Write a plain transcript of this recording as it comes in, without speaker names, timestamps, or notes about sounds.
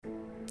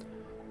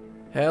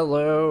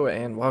Hello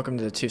and welcome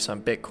to the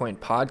Tucson Bitcoin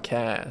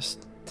podcast.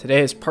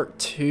 Today is part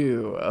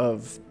 2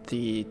 of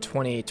the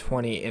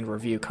 2020 in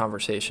review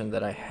conversation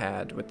that I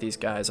had with these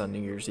guys on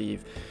New Year's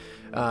Eve.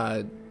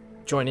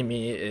 Joining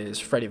me is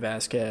Freddie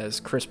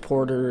Vasquez, Chris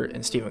Porter,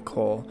 and Stephen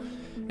Cole.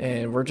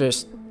 And we're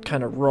just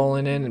kind of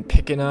rolling in and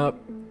picking up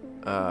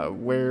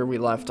where we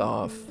left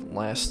off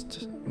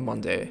last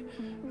Monday.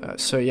 I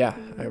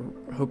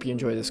hope you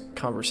enjoy this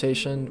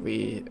conversation.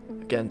 We,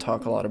 again,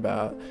 talk a lot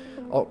about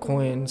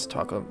altcoins,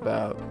 talk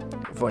about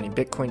avoiding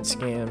Bitcoin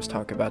scams,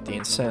 talk about the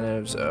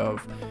incentives of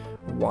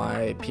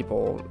why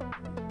people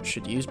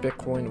should use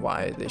Bitcoin,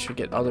 why they should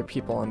get other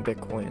people on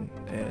Bitcoin,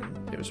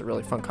 and it was a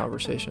really fun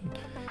conversation.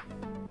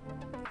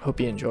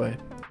 Hope you enjoy.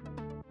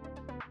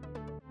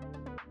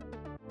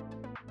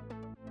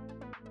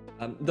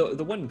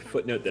 The one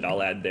footnote that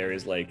I'll add there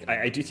is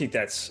I do think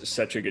that's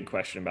such a good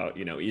question about,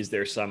 is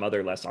there some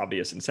other less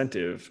obvious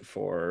incentive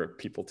for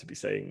people to be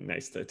saying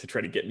nice to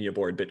try to get me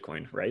aboard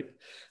Bitcoin, right?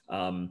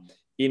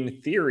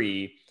 In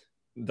theory,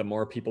 the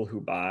more people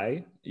who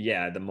buy,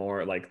 the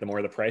more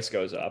the price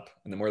goes up,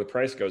 and the more the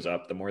price goes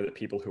up, the more that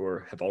people who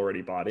have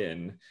already bought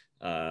in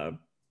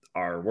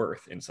are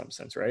worth in some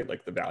sense, right?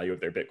 Like the value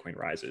of their Bitcoin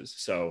rises.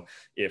 So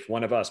if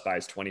one of us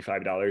buys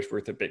 $25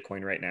 worth of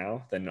Bitcoin right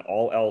now, then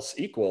all else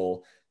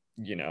equal,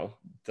 the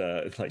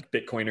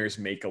Bitcoiners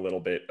make a little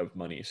bit of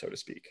money, so to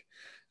speak.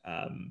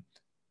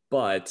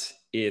 But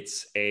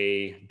it's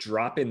a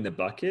drop in the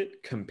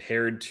bucket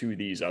compared to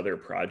these other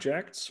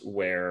projects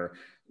where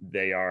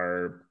they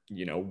are,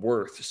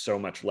 worth so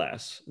much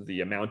less.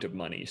 The amount of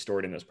money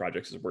stored in those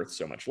projects is worth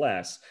so much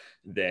less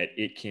that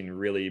it can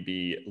really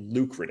be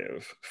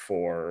lucrative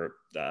for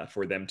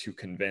them to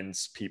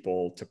convince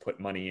people to put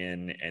money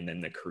in, and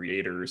then the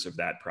creators of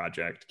that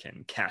project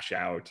can cash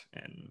out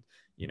and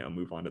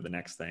move on to the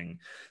next thing.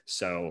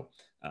 So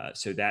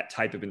that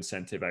type of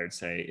incentive, I would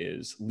say,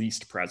 is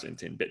least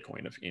present in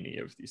Bitcoin of any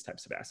of these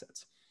types of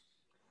assets.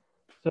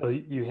 So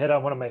you hit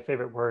on one of my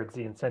favorite words,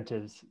 the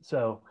incentives.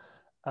 So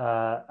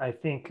I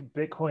think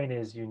Bitcoin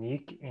is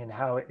unique in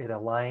how it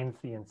aligns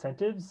the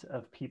incentives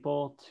of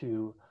people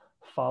to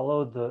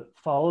follow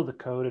the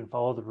code and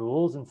follow the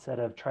rules instead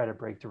of try to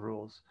break the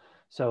rules.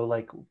 So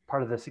like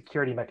part of the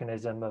security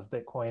mechanism of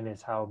Bitcoin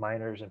is how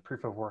miners and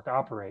proof of work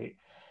operate,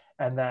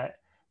 and that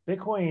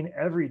Bitcoin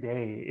every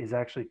day is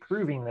actually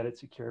proving that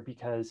it's secure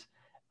because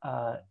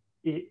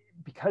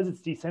because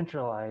it's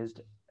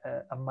decentralized,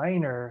 a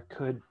miner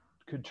could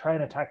try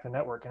and attack the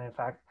network. And in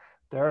fact,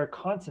 there are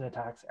constant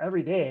attacks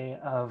every day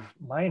of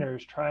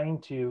miners trying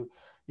to,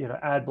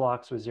 add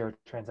blocks with zero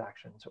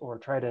transactions or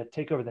try to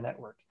take over the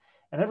network.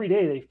 And every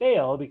day they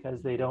fail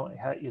because they don't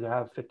either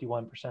have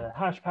 51% of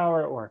hash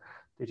power or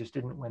they just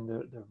didn't win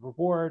the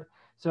reward.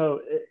 So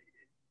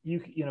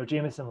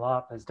Jameson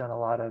Lopp has done a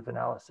lot of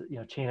analysis,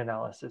 chain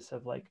analysis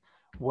of like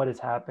what has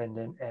happened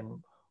and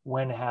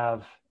when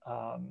have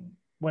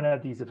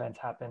these events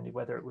happened,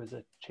 whether it was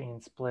a chain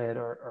split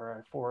or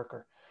a fork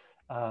or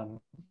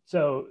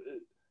so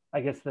I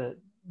guess the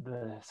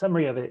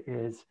summary of it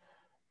is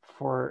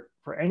for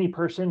any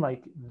person,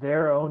 like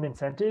their own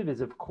incentive is,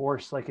 of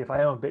course, like if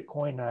I own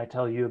Bitcoin and I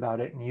tell you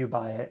about it and you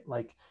buy it,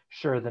 like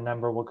sure, the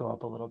number will go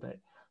up a little bit,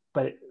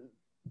 but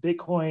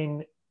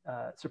Bitcoin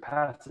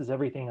surpasses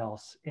everything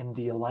else in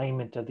the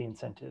alignment of the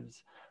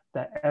incentives,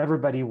 that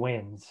everybody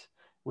wins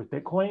with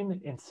Bitcoin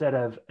instead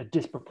of a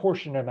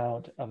disproportionate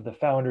amount of the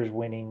founders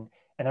winning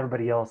and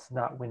everybody else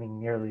not winning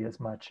nearly as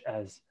much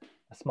as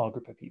a small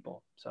group of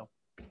people. So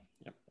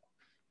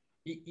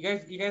you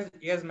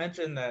guys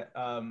mentioned that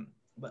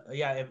but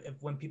yeah,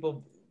 if when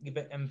people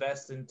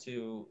invest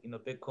into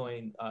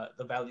Bitcoin,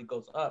 the value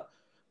goes up,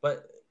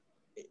 but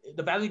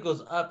the value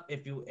goes up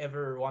if you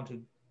ever want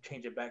to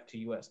change it back to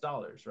US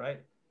dollars,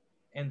 right?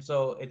 And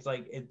so it's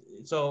like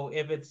so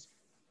if it's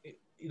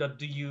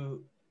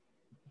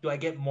do I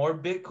get more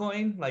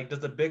Bitcoin? Like, does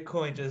the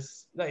Bitcoin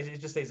just like, it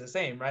just stays the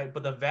same, right?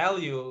 But the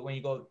value when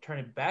you go turn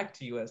it back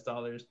to US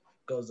dollars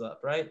goes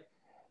up, right?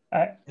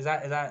 Am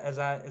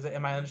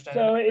I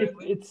understanding so that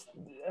correctly? it's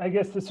I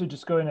guess this would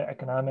just go into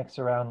economics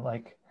around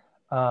like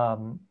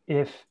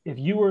if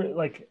you were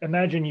like,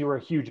 imagine you were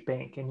a huge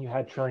bank and you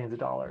had trillions of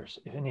dollars,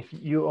 and if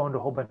you owned a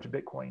whole bunch of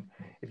Bitcoin,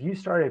 if you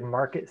started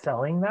market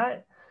selling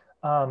that,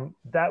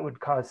 that would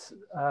cause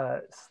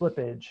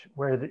slippage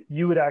where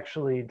you would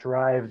actually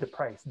drive the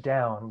price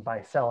down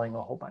by selling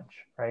a whole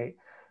bunch, right?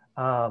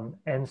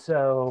 And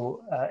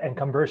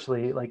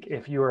conversely, like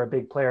if you were a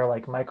big player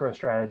like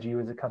MicroStrategy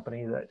was a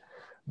company that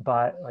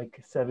bought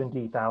like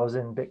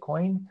 70,000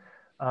 Bitcoin,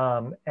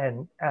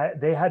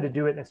 they had to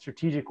do it in a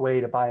strategic way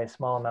to buy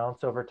small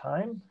amounts over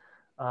time,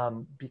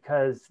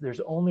 because there's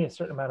only a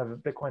certain amount of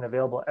Bitcoin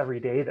available every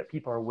day that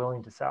people are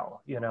willing to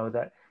sell.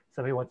 That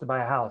somebody wants to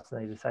buy a house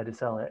and they decide to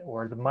sell it,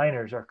 or the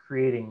miners are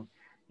creating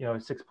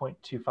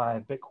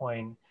 6.25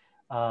 Bitcoin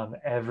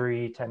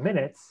every 10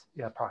 minutes,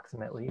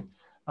 approximately.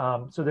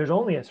 So there's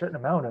only a certain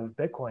amount of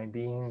Bitcoin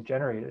being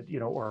generated,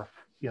 or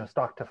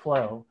stock to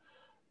flow.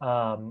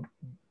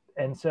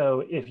 And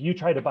so if you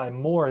try to buy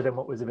more than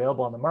what was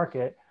available on the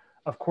market,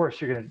 of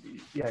course you're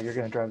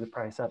gonna drive the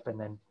price up, and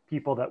then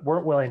people that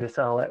weren't willing to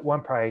sell at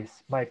one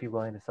price might be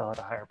willing to sell at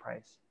a higher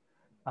price.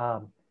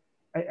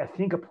 I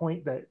think a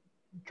point that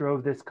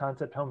drove this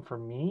concept home for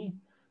me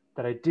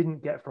that I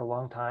didn't get for a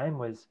long time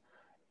was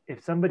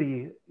if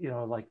somebody,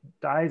 like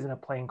dies in a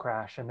plane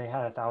crash and they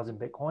had 1,000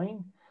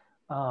 Bitcoin,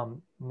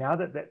 now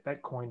that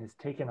Bitcoin is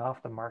taken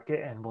off the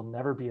market and will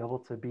never be able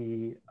to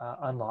be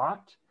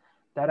unlocked,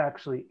 that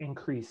actually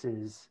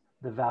increases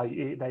the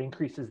value, that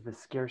increases the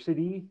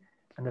scarcity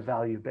and the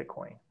value of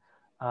Bitcoin.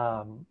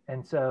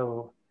 And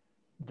so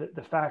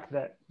the fact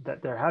that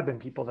there have been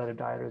people that have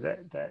died, or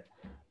that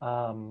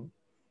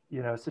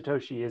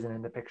Satoshi isn't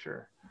in the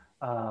picture.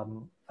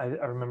 I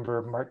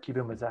remember Mark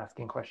Cuban was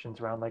asking questions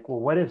around like,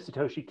 well, what if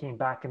Satoshi came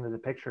back into the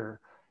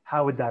picture?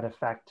 How would that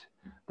affect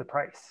the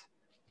price?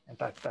 In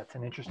fact, that's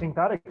an interesting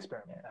thought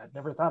experiment. I'd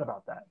never thought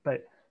about that.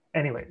 But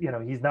anyway,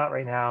 he's not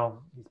right now.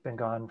 He's been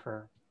gone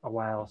for a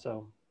while,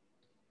 so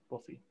we'll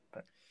see.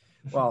 But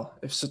well,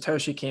 if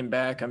Satoshi came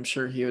back, I'm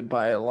sure he would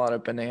buy a lot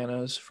of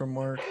bananas from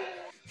work.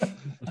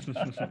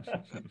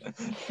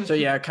 So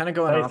yeah, kind of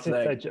going off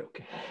that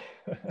joke.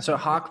 So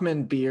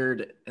Hawkman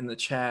Beard in the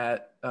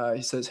chat,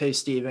 he says, "Hey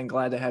Steven,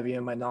 glad to have you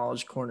in my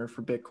knowledge corner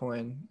for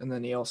Bitcoin." And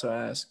then he also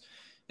asks,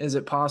 "Is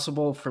it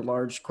possible for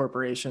large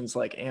corporations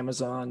like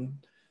Amazon,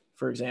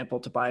 for example,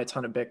 to buy a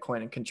ton of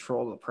Bitcoin and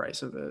control the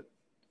price of it?"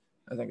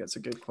 I think that's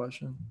a good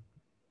question.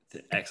 It's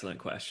an excellent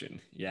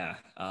question. Yeah.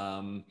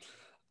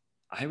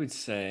 I would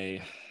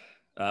say,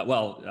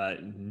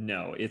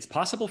 no. It's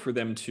possible for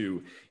them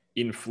to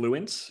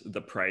influence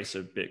the price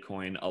of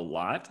Bitcoin a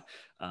lot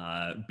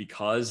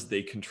because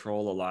they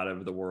control a lot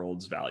of the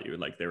world's value.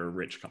 Like they're a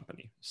rich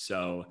company.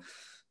 So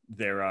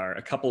there are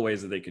a couple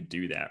ways that they could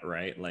do that,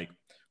 right? Like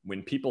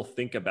when people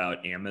think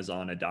about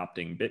Amazon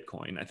adopting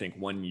Bitcoin, I think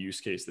one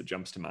use case that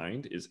jumps to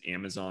mind is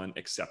Amazon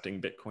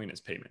accepting Bitcoin as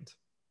payment.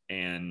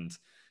 And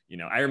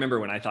I remember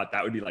when I thought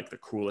that would be like the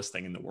coolest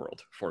thing in the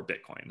world for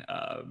Bitcoin.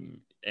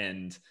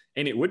 And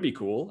it would be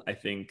cool. I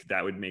think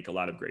that would make a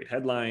lot of great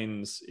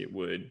headlines. It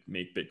would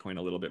make Bitcoin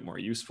a little bit more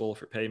useful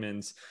for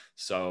payments.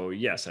 So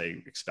yes, I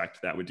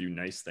expect that would do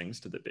nice things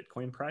to the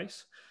Bitcoin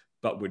price.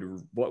 But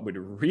what would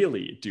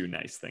really do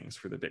nice things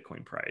for the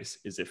Bitcoin price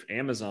is if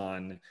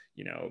Amazon,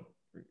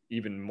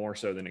 even more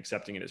so than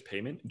accepting it as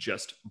payment,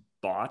 just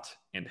bought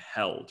and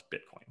held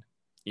Bitcoin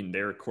in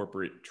their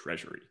corporate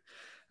treasury.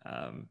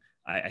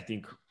 I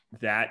think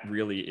that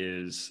really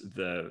is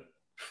the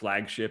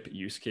flagship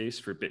use case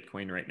for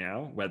Bitcoin right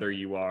now, whether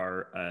you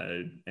are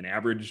an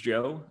average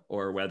Joe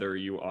or whether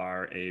you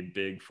are a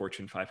big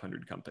Fortune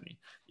 500 company,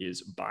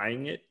 is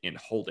buying it and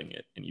holding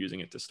it and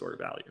using it to store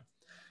value.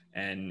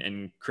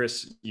 And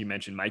Chris, you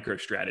mentioned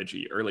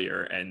MicroStrategy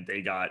earlier, and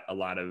they got a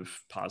lot of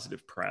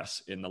positive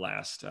press in the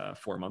last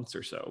 4 months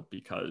or so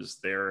because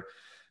they're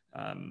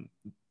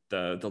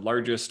the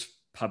largest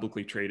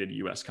publicly traded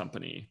US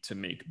company to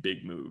make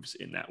big moves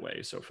in that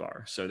way so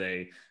far. So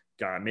they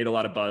made a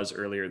lot of buzz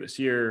earlier this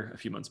year, a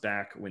few months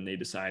back, when they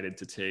decided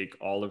to take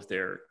all of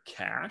their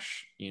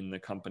cash in the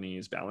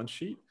company's balance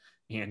sheet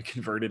and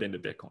convert it into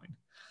Bitcoin.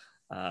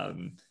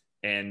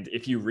 And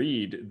if you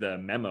read the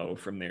memo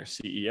from their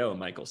CEO,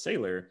 Michael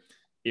Saylor,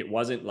 it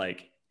wasn't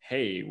like,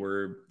 hey,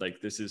 we're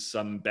like, this is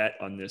some bet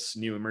on this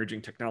new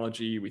emerging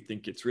technology. We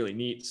think it's really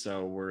neat.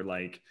 So we're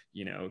like,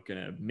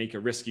 gonna make a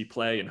risky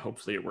play and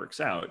hopefully it works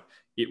out.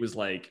 It was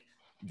like,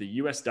 the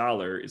US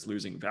dollar is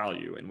losing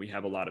value and we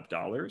have a lot of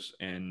dollars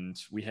and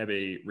we have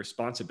a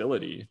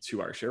responsibility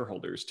to our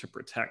shareholders to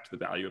protect the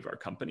value of our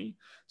company.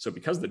 So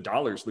because the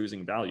dollar's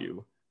losing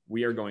value,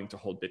 we are going to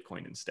hold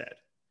Bitcoin instead.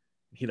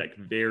 He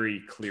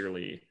very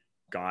clearly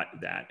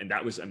got that. And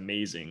that was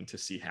amazing to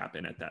see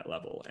happen at that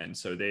level. And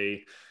so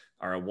they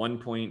are a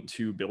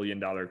 $1.2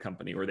 billion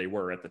company, or they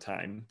were at the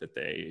time that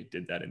they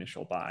did that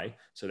initial buy.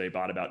 So they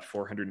bought about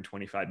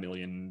 $425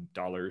 million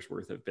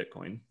worth of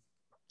Bitcoin.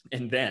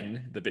 And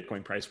then the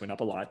Bitcoin price went up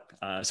a lot.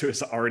 So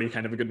it's already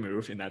kind of a good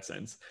move in that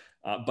sense.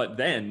 But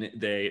then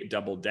they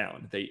doubled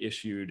down. They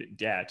issued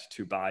debt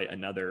to buy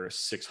another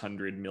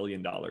 $600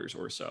 million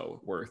or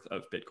so worth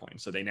of Bitcoin.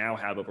 So they now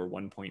have over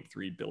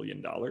 $1.3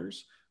 billion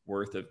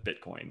worth of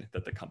Bitcoin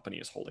that the company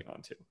is holding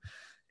on to.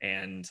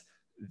 And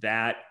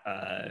that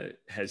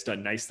has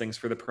done nice things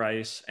for the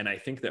price. And I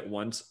think that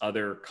once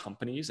other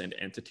companies and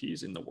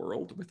entities in the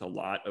world with a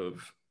lot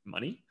of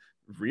money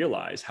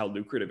realize how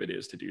lucrative it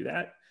is to do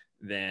that,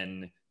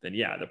 then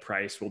yeah, the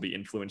price will be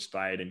influenced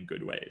by it in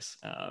good ways.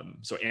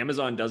 So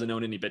Amazon doesn't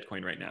own any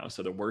Bitcoin right now.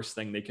 So the worst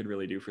thing they could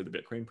really do for the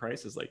Bitcoin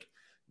price is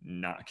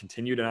not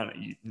continue to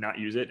not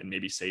use it and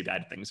maybe say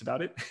bad things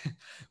about it.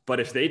 But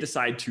if they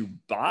decide to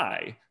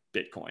buy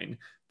Bitcoin,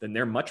 then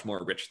they're much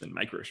more rich than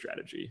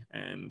MicroStrategy.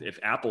 And if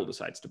Apple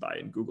decides to buy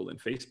and Google and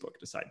Facebook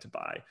decide to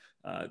buy,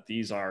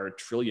 these are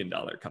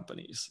trillion-dollar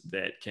companies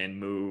that can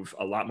move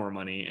a lot more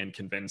money and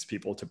convince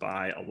people to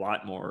buy a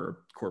lot more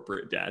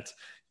corporate debt.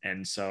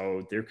 And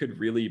so there could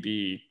really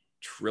be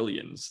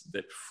trillions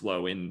that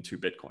flow into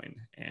Bitcoin.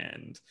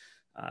 And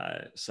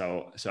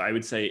so I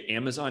would say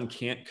Amazon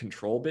can't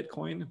control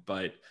Bitcoin,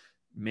 but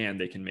man,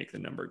 they can make the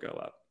number go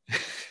up.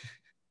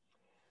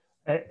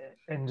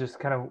 And just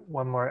kind of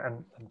one more,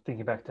 I'm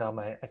thinking back to all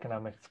my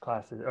economics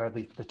classes, or at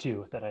least the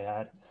two that I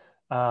had,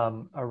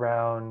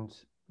 around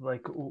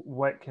like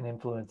what can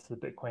influence the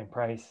Bitcoin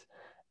price.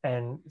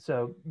 And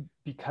so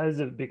because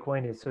of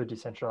Bitcoin is so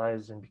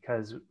decentralized and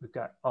because we've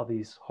got all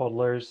these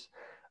hodlers,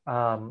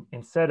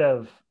 instead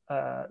of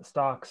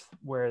stocks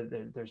where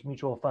there's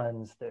mutual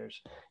funds,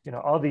 there's,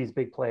 all these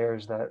big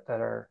players that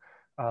are,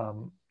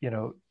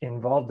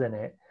 involved in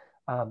it.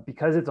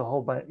 Because it's a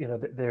whole bunch,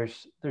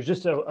 there's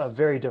just a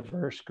very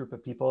diverse group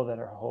of people that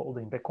are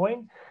holding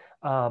Bitcoin.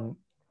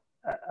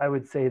 I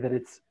would say that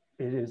it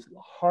is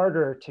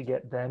harder to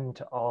get them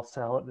to all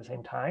sell at the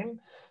same time.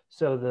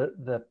 So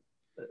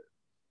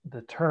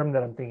the term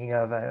that I'm thinking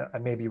of, I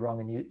may be wrong,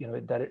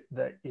 and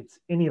that it's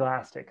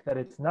inelastic, that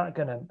it's not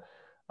going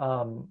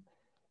to,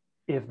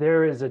 if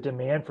there is a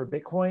demand for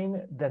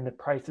Bitcoin, then the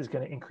price is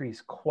going to increase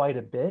quite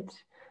a bit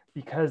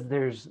because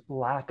there's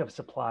lack of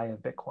supply of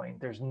Bitcoin.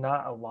 There's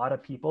not a lot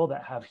of people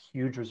that have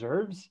huge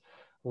reserves,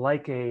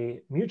 like a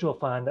mutual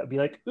fund that would be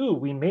like, ooh,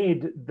 we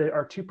made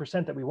our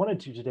 2% that we wanted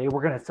to today.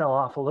 We're going to sell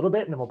off a little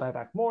bit and then we'll buy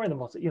back more. And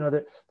then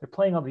they're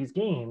playing all these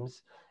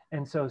games.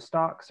 And so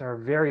stocks are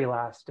very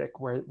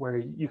elastic where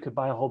you could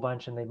buy a whole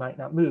bunch and they might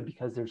not move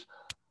because there's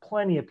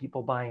plenty of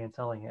people buying and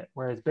selling it.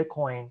 Whereas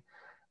Bitcoin,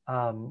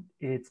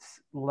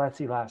 it's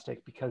less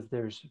elastic because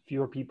there's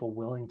fewer people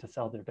willing to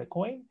sell their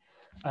Bitcoin.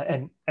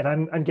 And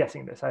I'm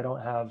guessing this.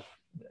 I'm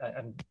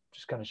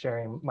just kind of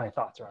sharing my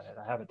thoughts around it.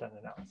 I haven't done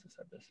analysis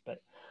of this,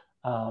 but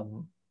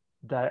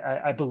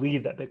that I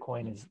believe that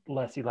Bitcoin is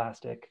less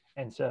elastic.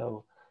 And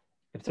so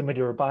if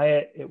somebody were to buy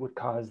it, it would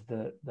cause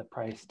the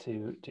price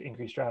to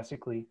increase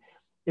drastically.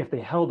 If they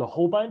held a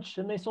whole bunch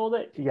and they sold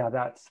it, yeah,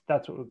 that's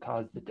what would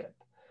cause the dip.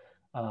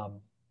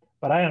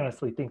 But I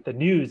honestly think the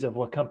news of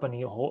what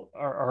company are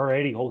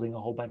already holding a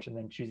whole bunch and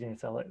then choosing to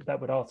sell it, that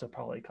would also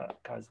probably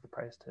cause the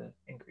price to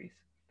increase.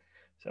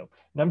 So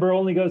number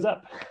only goes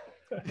up.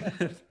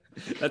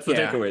 That's the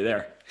takeaway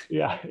there.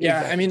 Yeah.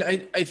 Exactly. I mean,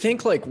 I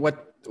think like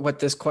what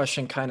this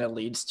question kind of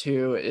leads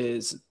to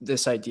is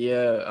this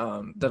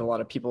idea that a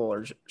lot of people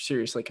are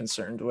seriously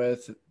concerned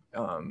with,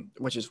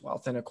 which is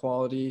wealth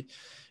inequality.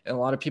 And a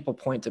lot of people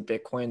point to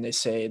Bitcoin. They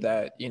say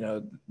that,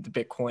 the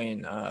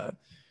Bitcoin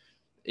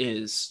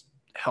is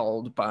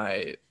held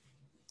by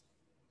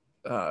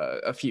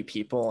a few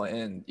people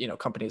and,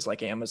 companies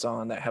like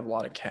Amazon that have a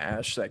lot of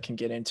cash that can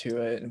get into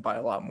it and buy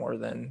a lot more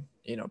than,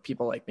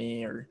 people like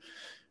me or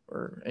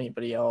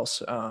anybody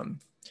else,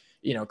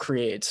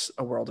 creates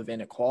a world of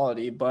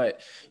inequality.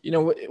 But,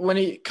 when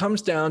it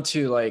comes down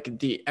to like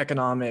the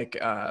economic,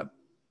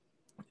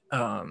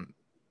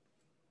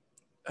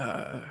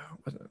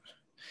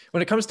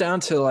 when it comes down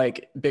to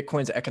like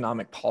Bitcoin's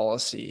economic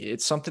policy,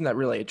 it's something that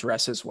really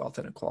addresses wealth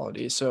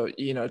inequality. So,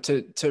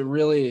 to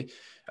really,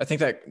 I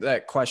think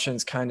that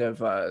question's kind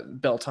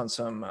of built on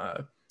some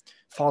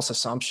false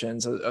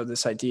assumptions of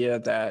this idea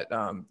that,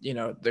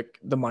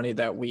 the money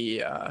that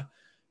we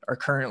are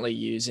currently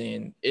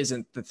using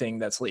isn't the thing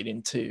that's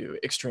leading to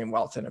extreme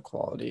wealth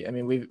inequality. I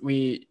mean,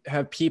 we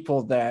have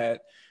people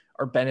that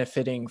are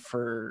benefiting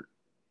for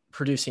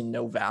producing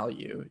no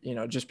value,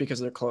 just because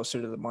they're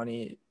closer to the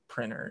money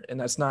printer. And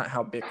that's not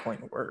how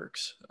Bitcoin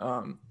works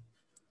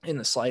in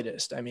the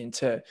slightest. I mean,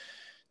 to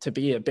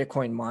be a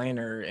Bitcoin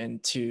miner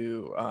and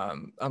to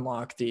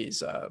unlock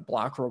these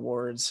block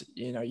rewards,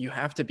 you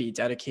have to be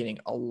dedicating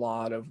a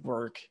lot of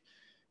work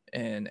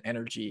and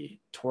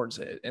energy towards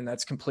it. And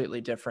that's completely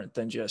different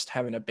than just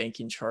having a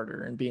banking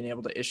charter and being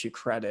able to issue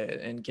credit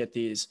and get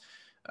these,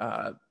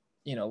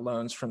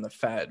 loans from the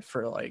Fed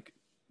for like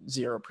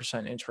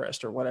 0%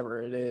 interest or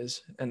whatever it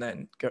is, and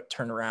then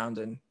turn around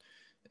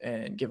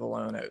and give a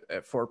loan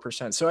at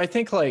 4%. So I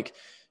think like,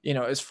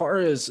 as far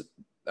as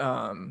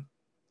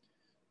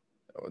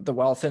the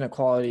wealth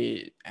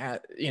inequality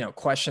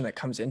question that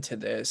comes into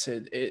this,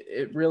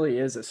 it really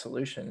is a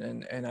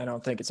solution. And I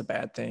don't think it's a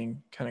bad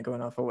thing, kind of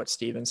going off of what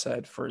Steven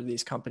said, for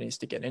these companies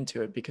to get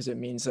into it, because it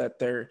means that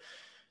they're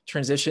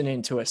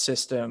transitioning to a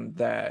system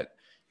that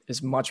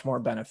is much more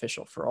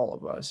beneficial for all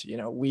of us.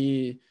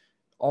 We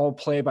all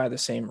play by the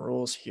same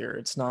rules here.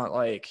 It's not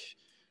like,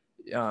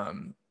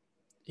 I'm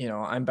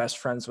best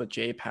friends with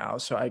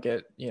JPOW, so I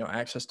get,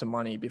 access to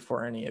money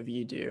before any of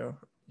you do,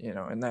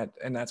 and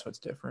that's what's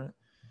different.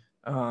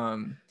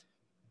 I'm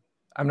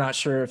not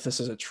sure if this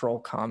is a troll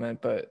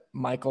comment, but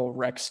Michael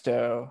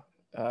Rexto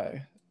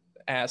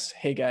asks,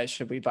 "Hey guys,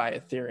 should we buy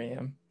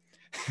Ethereum?"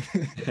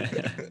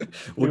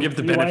 We'll give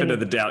the benefit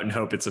of the doubt and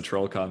hope it's a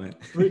troll comment.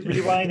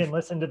 Rewind and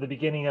listen to the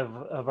beginning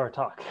of our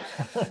talk.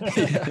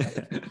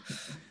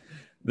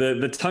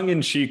 The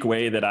tongue-in-cheek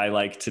way that I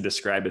like to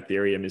describe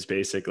Ethereum is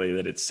basically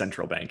that it's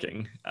central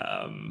banking.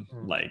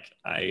 Like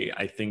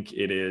I think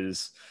it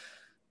is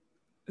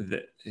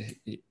that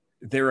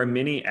there are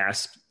many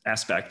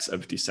aspects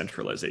of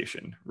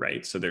decentralization,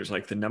 right? So there's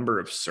like the number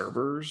of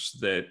servers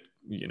that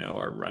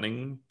are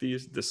running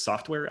the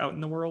software out in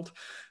the world,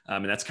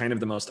 and that's kind of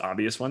the most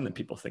obvious one that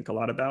people think a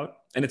lot about,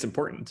 and it's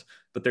important.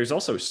 But there's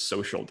also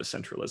social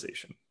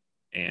decentralization,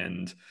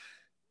 and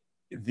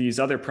these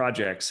other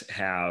projects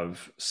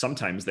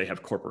sometimes they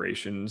have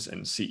corporations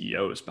and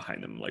CEOs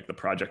behind them. Like the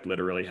project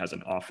literally has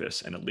an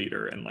office and a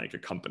leader and like a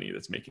company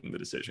that's making the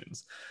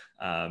decisions.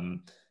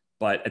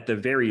 But at the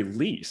very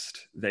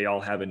least, they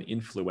all have an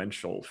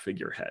influential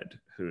figurehead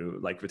who,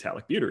 like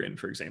Vitalik Buterin,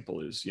 for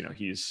example, is,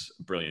 he's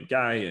a brilliant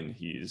guy and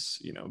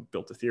he's,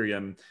 built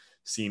Ethereum,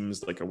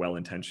 seems like a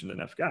well-intentioned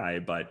enough guy.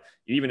 But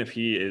even if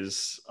he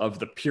is of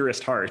the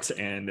purest heart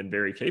and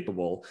very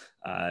capable,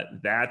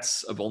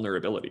 that's a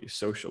vulnerability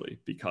socially,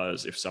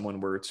 because if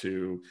someone were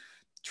to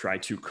try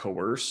to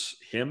coerce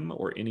him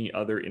or any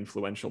other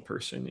influential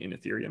person in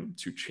Ethereum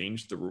to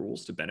change the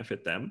rules to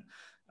benefit them,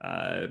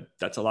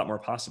 that's a lot more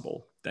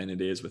possible than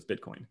it is with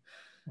Bitcoin.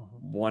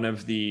 One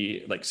of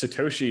the, like,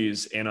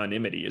 Satoshi's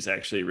anonymity is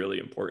actually really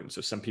important.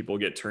 So some people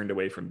get turned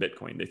away from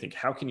Bitcoin. They think,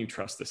 how can you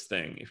trust this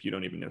thing if you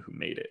don't even know who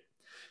made it?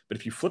 But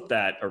if you flip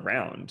that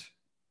around,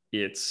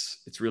 it's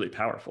really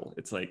powerful.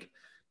 It's like,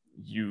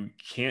 you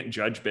can't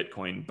judge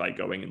Bitcoin by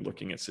going and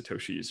looking at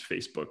Satoshi's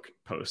Facebook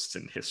posts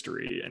and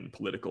history and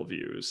political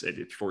views.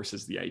 It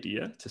forces the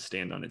idea to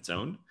stand on its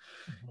own.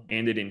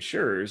 And it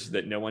ensures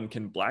that no one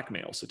can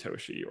blackmail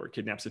Satoshi or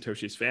kidnap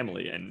Satoshi's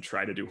family and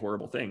try to do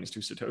horrible things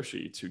to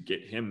Satoshi to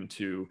get him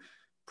to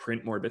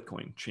print more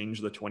Bitcoin, change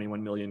the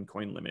 21 million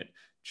coin limit,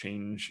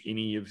 change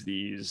any of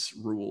these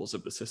rules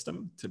of the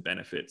system to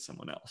benefit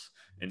someone else.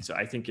 And so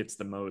I think it's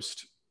the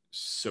most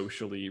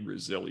socially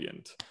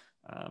resilient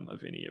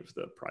of any of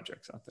the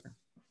projects out there.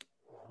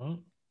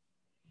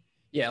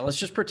 Yeah, let's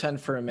just pretend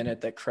for a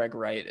minute that Craig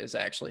Wright is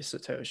actually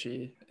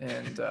Satoshi.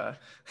 And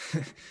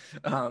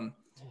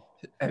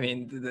I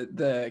mean,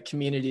 the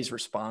community's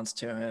response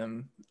to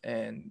him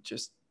and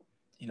just,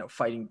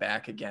 fighting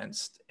back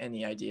against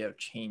any idea of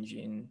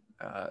changing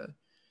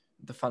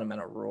the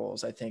fundamental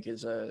rules, I think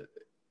is a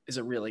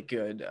really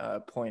good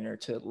pointer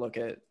to look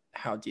at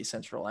how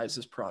decentralized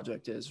this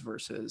project is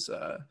versus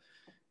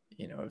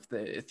if the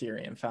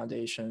Ethereum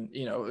Foundation,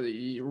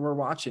 we're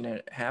watching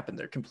it happen.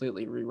 They're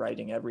completely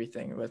rewriting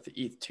everything with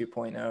ETH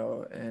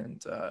 2.0.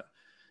 And,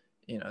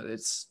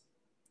 it's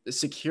the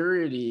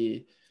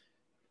security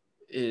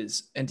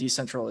and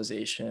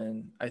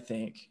decentralization, I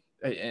think.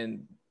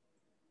 And,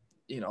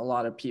 a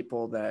lot of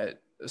people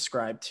that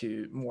ascribe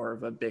to more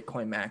of a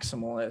Bitcoin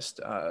maximalist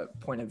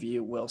point of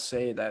view will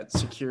say that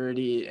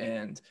security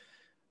and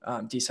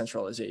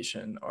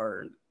decentralization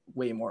are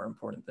way more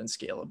important than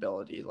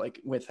scalability. Like,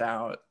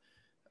 without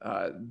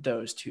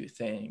those two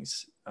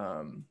things,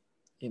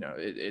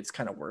 it's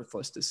kind of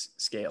worthless to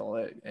scale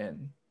it,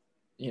 and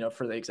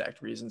for the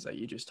exact reasons that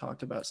you just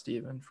talked about,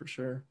 Stephen, for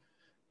sure.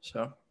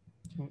 So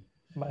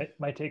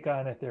my take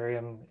on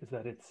Ethereum is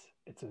that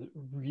it's a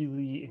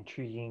really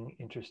intriguing,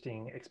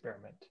 interesting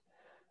experiment.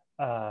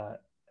 I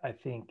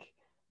think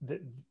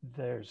that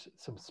there's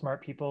some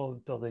smart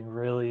people building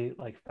really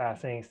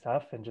fascinating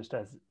stuff, and just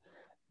as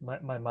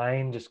my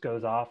mind just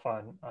goes off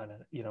on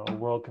a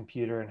world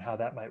computer and how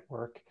that might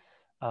work.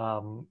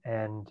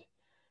 And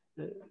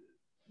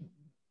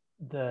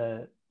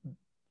the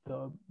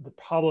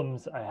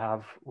problems I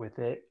have with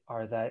it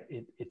are that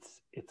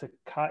it's a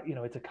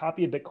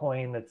copy of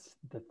Bitcoin that's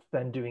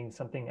then doing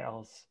something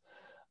else.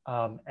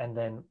 And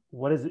then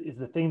what is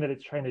the thing that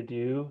it's trying to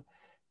do?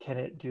 Can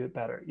it do it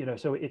better?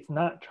 So it's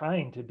not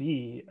trying to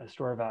be a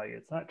store of value.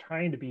 It's not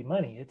trying to be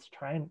money. It's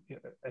trying,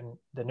 and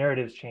the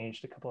narrative's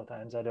changed a couple of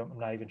times. I'm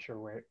not even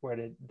sure where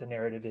the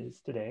narrative is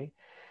today.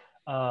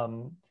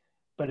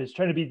 But it's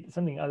trying to be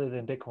something other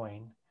than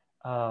Bitcoin.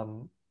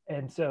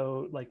 And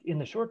so, in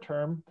the short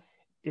term,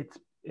 it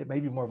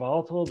may be more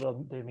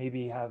volatile. They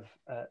maybe have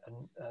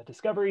a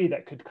discovery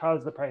that could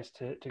cause the price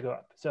to go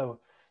up. So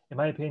in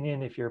my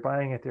opinion, if you're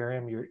buying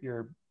Ethereum,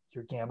 you're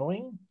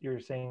gambling.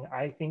 You're saying,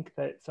 I think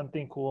that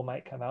something cool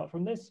might come out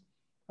from this.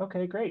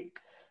 Okay, great.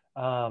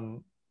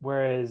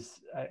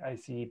 Whereas I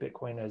see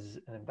Bitcoin as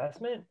an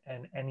investment,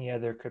 and any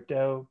other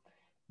crypto,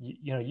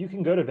 you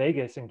can go to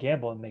Vegas and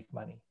gamble and make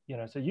money.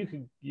 So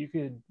you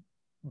could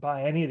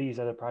buy any of these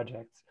other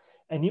projects,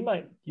 and you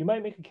might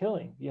make a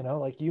killing.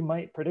 You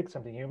might predict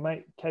something. You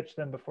might catch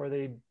them before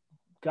they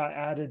got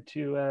added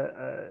to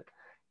a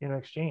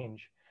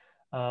exchange.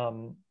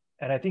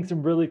 And I think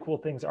some really cool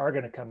things are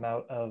going to come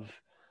out of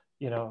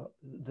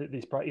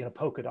these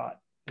Polkadot,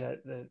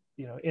 the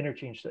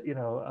interchange.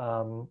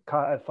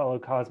 I've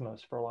followed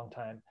Cosmos for a long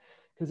time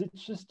because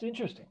it's just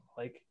interesting.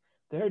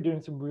 They're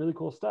doing some really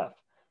cool stuff,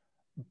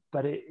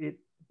 but it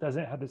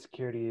doesn't have the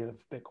security of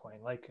Bitcoin.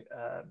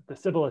 The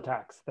Sybil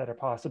attacks that are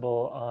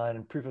possible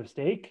on proof of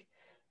stake,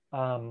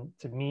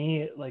 to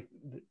me,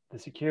 the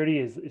security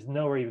is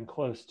nowhere even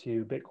close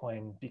to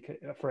Bitcoin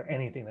for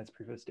anything that's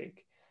proof of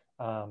stake.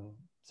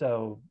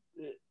 So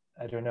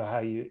I don't know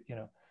how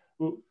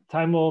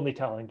time will only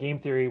tell, and game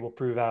theory will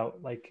prove out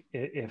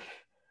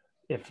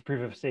if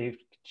proof of stake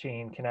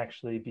chain can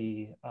actually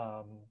be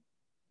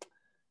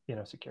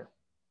secure.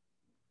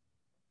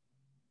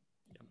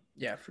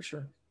 Yeah, for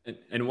sure.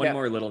 And one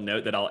more little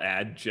note that I'll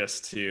add,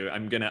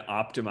 I'm going to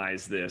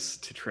optimize this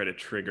to try to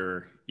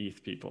trigger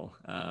ETH people,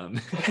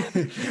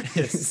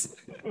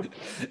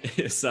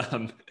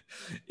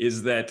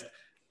 is that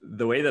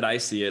the way that I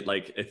see it,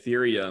 like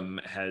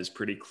Ethereum has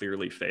pretty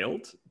clearly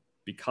failed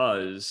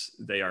because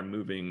they are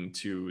moving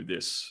to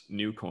this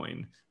new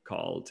coin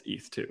called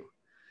ETH2.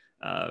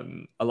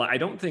 I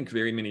don't think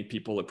very many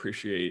people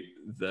appreciate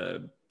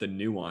the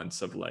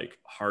nuance of like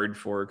hard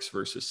forks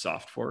versus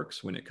soft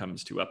forks when it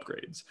comes to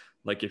upgrades.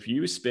 Like if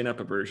you spin up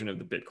a version of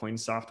the Bitcoin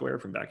software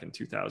from back in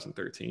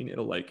 2013,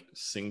 it'll like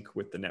sync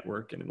with the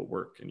network and it'll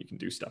work and you can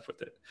do stuff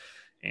with it.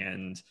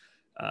 And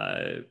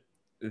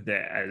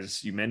that,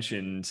 as you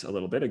mentioned a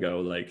little bit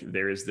ago, like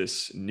there is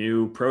this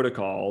new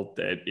protocol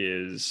that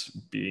is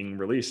being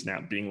released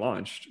now, being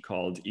launched,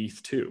 called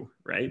ETH2,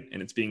 right?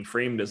 And it's being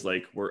framed as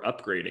like we're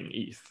upgrading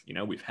ETH. You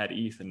know, we've had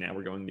ETH and now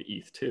we're going to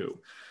ETH2.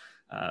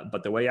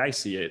 But the way I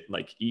see it,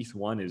 like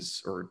ETH1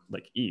 is, or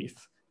like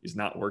ETH is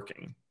not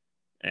working.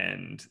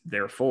 And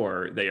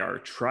therefore, they are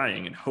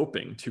trying and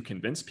hoping to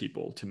convince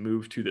people to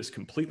move to this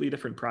completely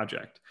different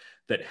project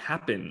that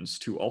happens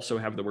to also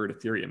have the word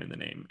Ethereum in the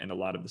name and a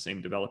lot of the same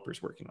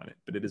developers working on it.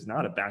 But it is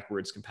not a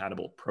backwards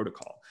compatible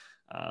protocol.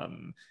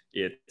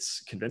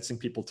 It's convincing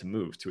people to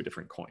move to a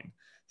different coin.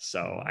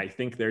 So I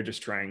think they're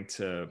just trying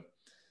to,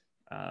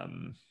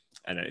 and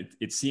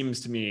it seems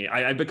to me,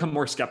 I've become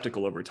more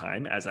skeptical over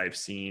time as I've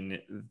seen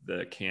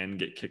the can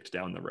get kicked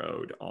down the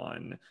road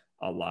on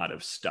a lot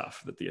of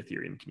stuff that the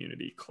Ethereum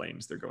community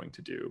claims they're going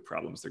to do,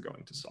 problems they're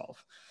going to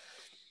solve.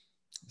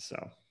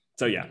 So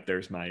yeah,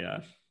 there's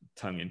my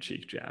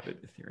tongue-in-cheek jab at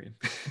Ethereum.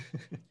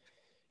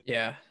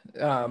 Yeah,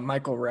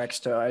 Michael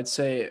Rexto, I'd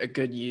say a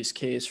good use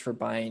case for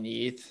buying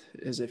ETH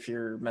is if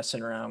you're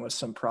messing around with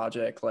some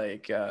project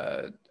like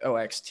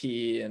OXT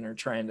and are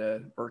trying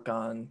to work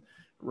on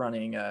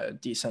running a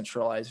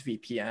decentralized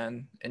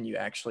VPN and you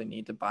actually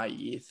need to buy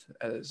ETH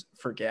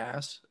for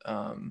gas.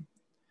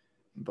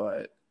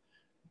 But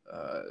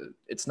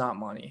it's not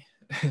money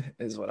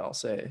is what I'll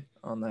say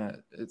on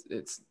that.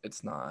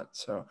 It's not.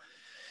 So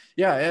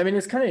yeah, I mean,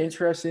 it's kind of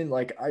interesting.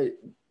 Like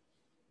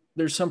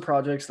there's some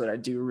projects that I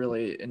do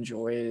really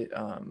enjoy,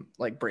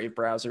 like Brave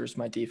browser is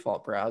my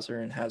default browser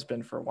and has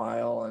been for a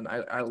while. And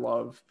I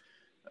love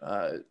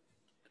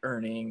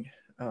earning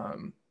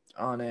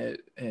on it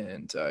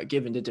and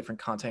giving to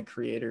different content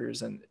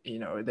creators. And, you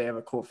know, they have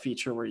a cool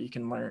feature where you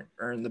can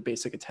earn the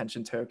basic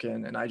attention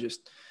token. And I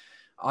just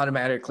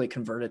automatically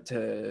convert it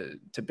to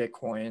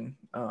Bitcoin.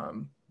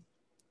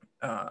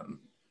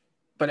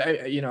 But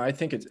I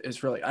think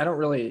it's really, I don't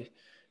really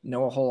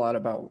know a whole lot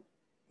about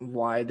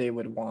why they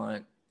would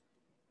want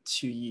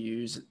to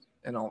use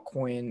an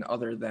altcoin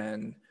other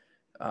than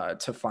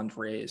to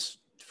fundraise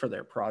for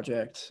their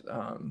project,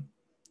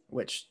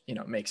 which, you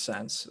know, makes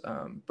sense.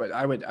 But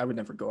I would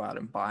never go out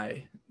and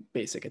buy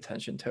basic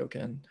attention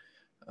token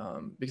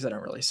because I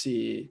don't really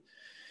see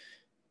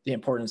the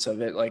importance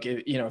of it. Like,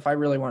 if I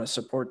really want to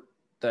support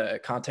the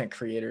content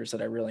creators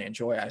that I really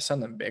enjoy, I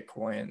send them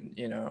Bitcoin,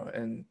 you know,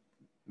 and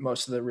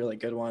most of the really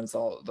good ones,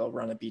 they'll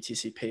run a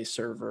BTC Pay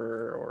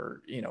server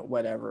or, you know,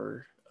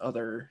 whatever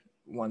other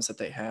ones that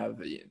they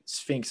have.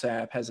 Sphinx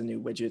app has a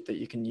new widget that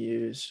you can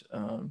use.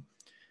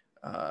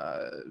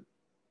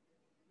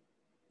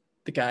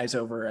 The guys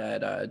over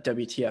at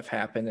WTF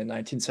Happened in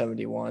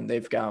 1971,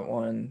 they've got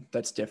one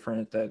that's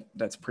different.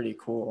 That's pretty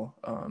cool.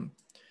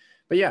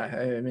 But yeah,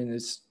 I mean,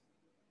 that's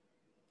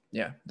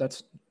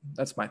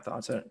my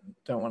thoughts. I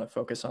don't want to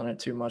focus on it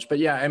too much, but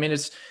yeah, I mean,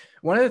 it's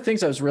one of the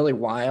things that was really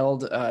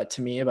wild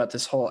to me about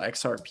this whole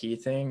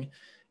XRP thing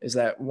is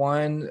that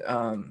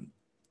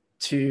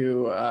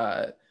to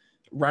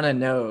run a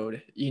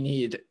node, you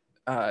need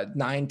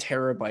 9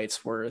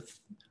 terabytes worth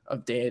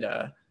of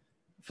data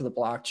for the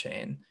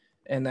blockchain.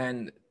 And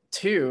then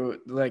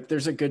 2, like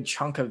there's a good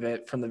chunk of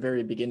it from the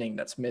very beginning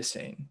that's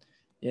missing,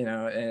 you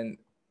know, and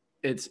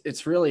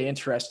it's really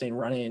interesting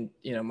running,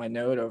 you know, my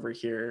node over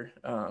here.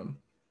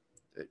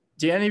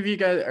 Do any of you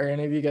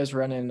guys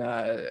running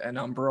an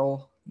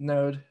Umbrel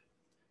node?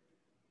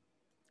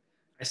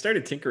 I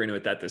started tinkering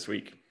with that this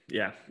week.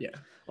 Yeah. Yeah.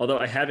 Although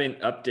I haven't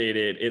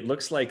updated, it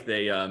looks like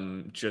they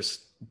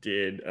just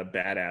did a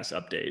badass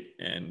update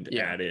and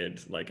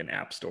added like an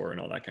app store and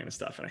all that kind of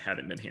stuff. And I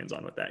haven't been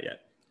hands-on with that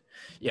yet.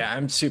 Yeah,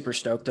 I'm super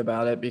stoked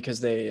about it because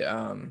they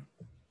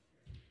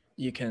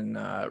you can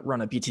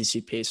run a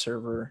BTC Pay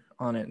server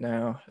on it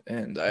now.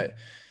 And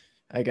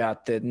I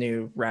got the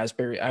new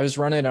Raspberry. I was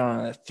running it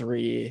on a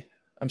 3.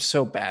 I'm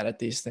so bad at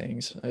these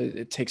things.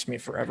 It takes me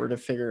forever to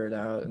figure it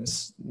out, and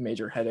it's a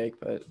major headache,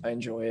 but I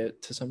enjoy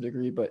it to some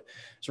degree. But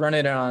I was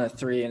running it on a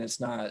 3 and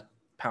it's not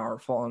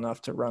powerful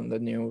enough to run the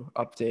new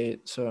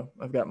update. So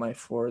I've got my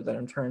 4 that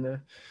I'm trying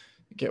to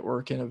get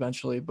working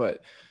eventually. But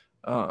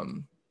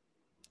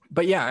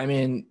yeah, I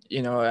mean,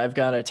 you know, I've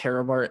got a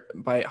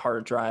terabyte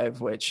hard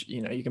drive, which,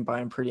 you know, you can buy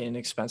them pretty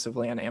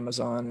inexpensively on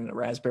Amazon, and a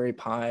Raspberry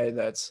Pi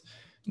that's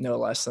no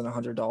less than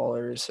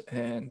 $100.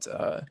 And,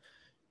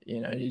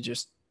 you know, you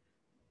just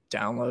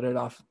download it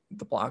off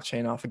the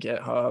blockchain off of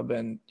GitHub,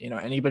 and, you know,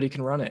 anybody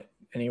can run it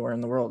anywhere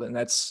in the world. And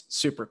that's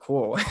super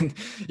cool. And,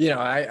 you know,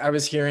 I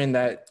was hearing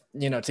that,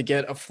 you know, to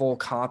get a full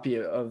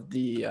copy of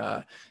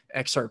the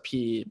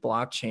XRP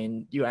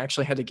blockchain, you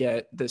actually had to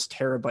get this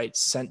terabyte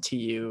sent to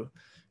you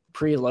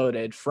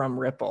preloaded from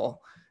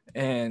Ripple,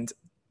 and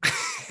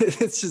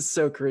it's just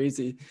so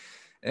crazy.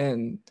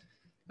 And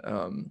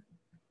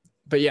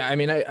but yeah, I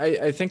mean,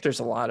 I think there's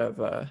a lot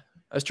of I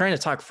was trying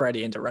to talk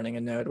Freddie into running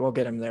a node. We'll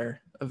get him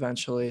there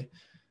eventually,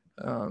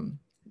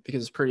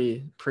 because it's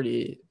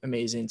pretty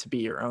amazing to be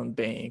your own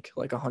bank,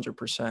 like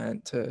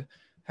 100%, to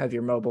have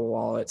your mobile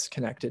wallets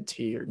connected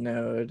to your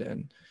node,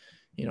 and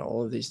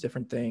all of these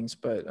different things.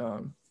 But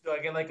do I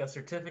get like a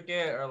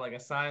certificate or like a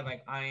sign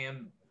like I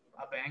am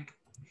a bank?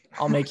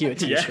 I'll make you a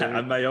t-shirt. Yeah,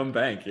 I'm my own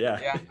bank. Yeah.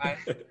 Yeah,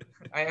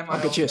 I am.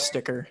 I'll get you a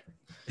sticker.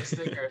 A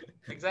sticker,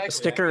 exactly. A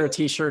sticker, a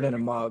t-shirt, and a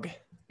mug.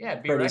 Yeah,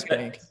 be Freddie's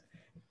recognized. bank.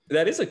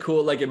 That is a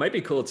cool, like, it might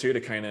be cool too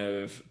to kind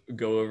of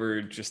go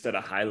over just at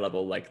a high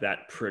level, like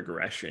that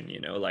progression,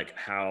 like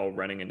how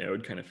running a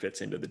node kind of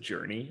fits into the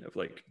journey of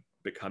like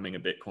becoming a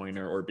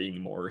Bitcoiner or being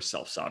more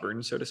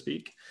self-sovereign, so to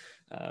speak.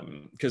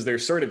 Because there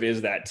sort of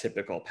is that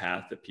typical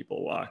path that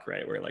people walk,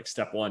 right? Where like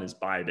step one is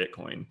buy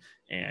Bitcoin,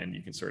 and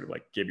you can sort of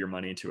like give your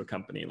money to a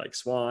company like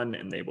Swan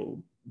and they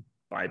will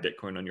buy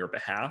Bitcoin on your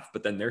behalf,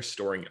 but then they're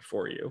storing it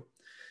for you.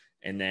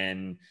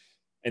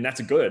 And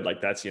that's good,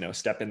 like that's,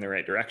 step in the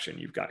right direction.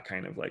 You've got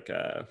kind of like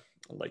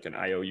an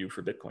IOU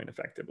for Bitcoin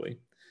effectively.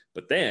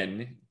 But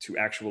then to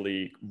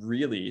actually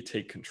really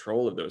take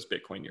control of those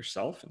Bitcoin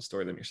yourself and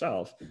store them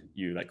yourself,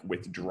 you like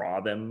withdraw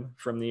them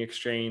from the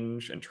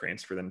exchange and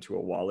transfer them to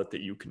a wallet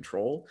that you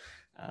control.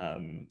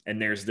 And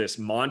there's this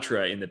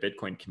mantra in the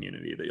Bitcoin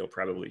community that you'll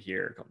probably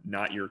hear: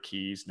 not your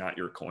keys, not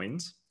your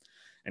coins.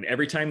 And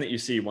every time that you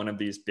see one of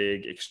these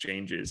big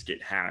exchanges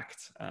get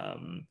hacked,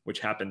 which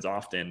happens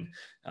often,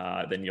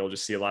 then you'll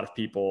just see a lot of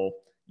people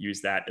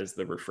use that as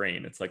the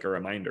refrain. It's like a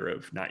reminder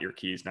of not your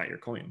keys, not your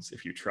coins.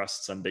 If you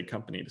trust some big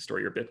company to store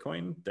your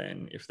Bitcoin,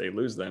 then if they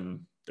lose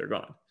them, they're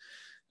gone.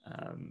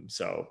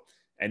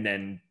 And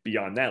then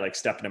beyond that, like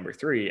step number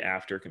 3,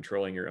 after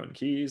controlling your own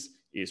keys,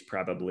 is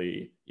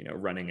probably,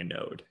 running a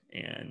node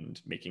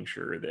and making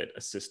sure that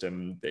a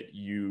system that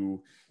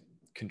you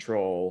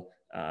control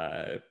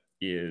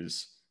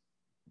is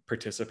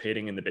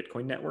participating in the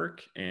Bitcoin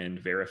network and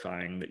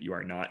verifying that you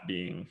are not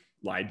being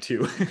lied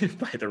to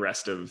by the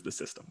rest of the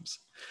systems.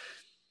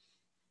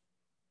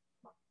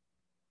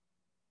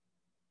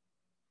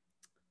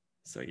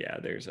 So yeah,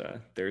 there's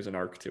an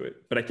arc to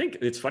it. But I think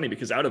it's funny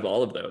because out of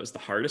all of those, the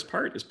hardest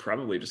part is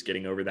probably just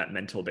getting over that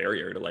mental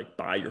barrier to like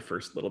buy your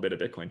first little bit of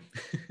Bitcoin.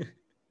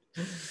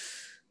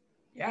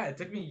 Yeah, it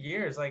took me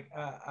years. Like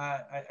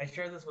I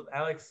shared this with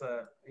Alex,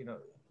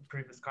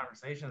 previous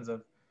conversations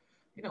of,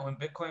 when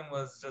Bitcoin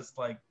was just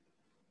like,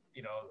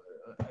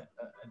 a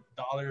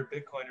dollar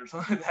Bitcoin or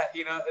something like that,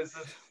 it's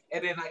just,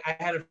 and then I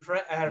had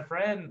a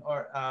friend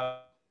or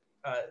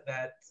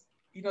that,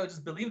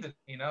 just believed it,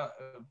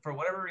 for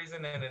whatever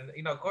reason. And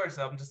then, of course,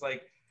 I'm just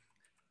like,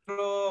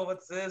 oh,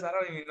 what's this? I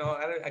don't even know.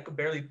 I could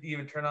barely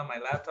even turn on my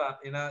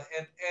laptop, and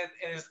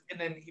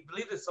then he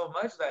believed it so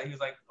much that he was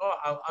like, oh,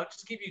 I'll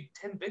just give you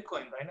 10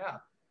 Bitcoin right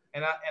now.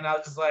 And I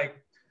was like,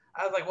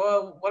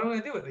 well, what am I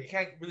gonna do with it? You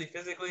can't really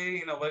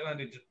physically, what am I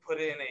gonna do? Just put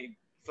it in a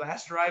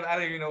flash drive? I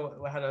don't even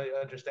know how to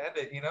understand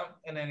it,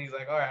 And then he's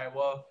like, all right,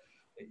 well,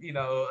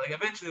 like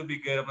eventually it'll be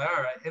good. I'm like,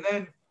 all right. And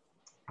then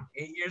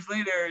 8 years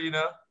later, and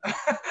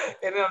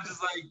then I'm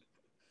just like,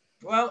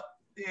 well,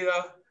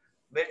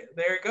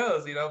 there it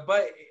goes,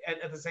 But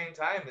at the same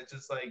time, it's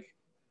just like,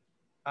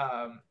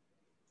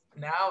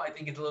 now I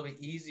think it's a little bit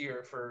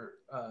easier for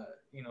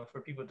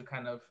for people to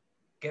kind of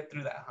get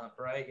through that hump,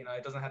 right?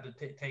 It doesn't have to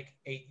take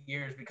 8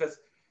 years because,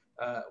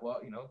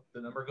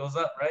 the number goes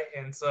up, right?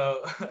 And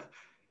so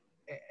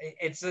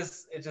it's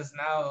just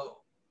now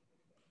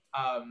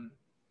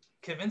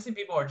convincing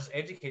people or just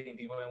educating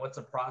people and what's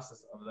the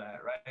process of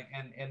that, right?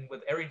 And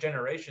with every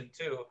generation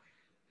too,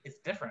 it's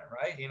different,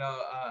 right?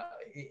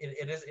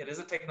 It is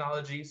a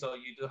technology, so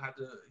you do have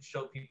to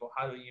show people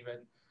how to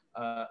even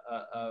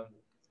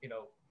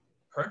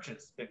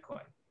purchase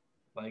Bitcoin.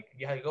 Like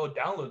you had to go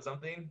download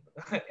something,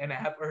 an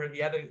app, or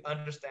you had to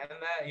understand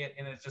that.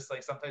 And it's just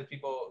like sometimes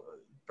people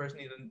first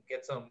need to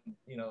get some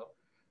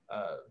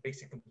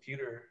basic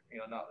computer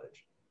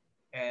knowledge,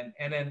 and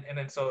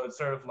then so it's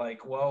sort of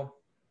like, well,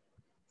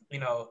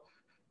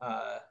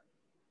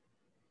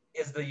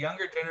 is the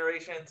younger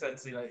generation,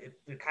 since they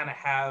kind of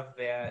have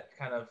that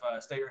kind of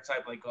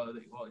stereotype, like,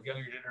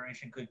 younger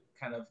generation could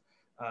kind of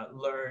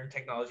learn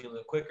technology a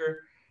little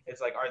quicker. It's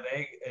like, are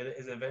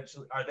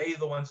they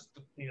the ones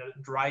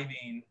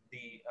driving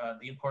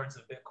the importance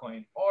of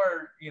Bitcoin,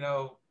 or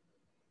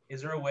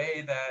is there a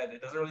way that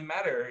it doesn't really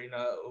matter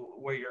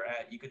where you're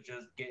at, you could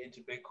just get into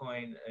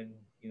Bitcoin and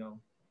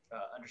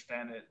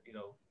understand it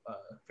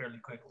fairly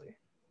quickly?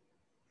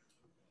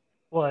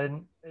 Well,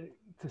 and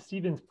to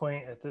Stephen's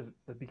point at the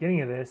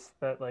beginning of this,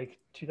 that like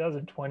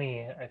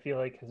 2020, I feel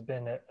like has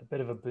been a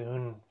bit of a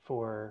boon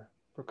for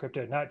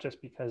crypto, not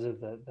just because of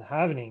the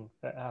halvening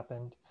that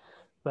happened,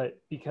 but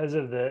because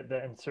of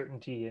the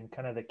uncertainty and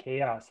kind of the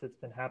chaos that's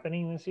been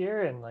happening this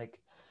year. And like,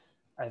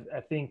 I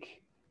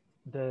think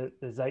the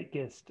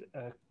zeitgeist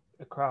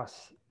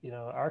across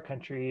our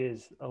country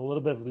is a little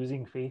bit of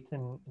losing faith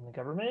in the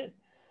government,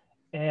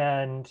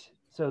 and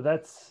so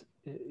that's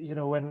you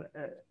know, when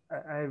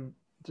I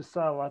just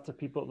saw lots of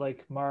people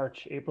like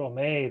March, April,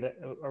 May, that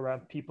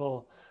around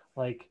people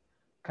like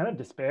kind of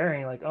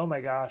despairing, like, oh my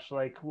gosh,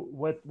 like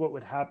what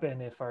would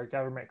happen if our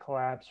government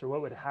collapsed, or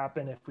what would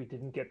happen if we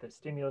didn't get the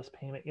stimulus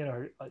payment, you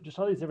know, just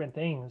all these different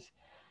things.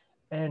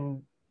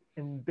 And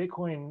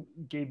Bitcoin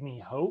gave me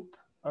hope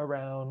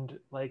around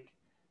like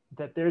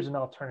that there's an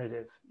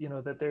alternative, you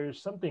know, that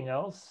there's something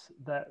else,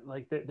 that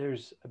like that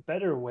there's a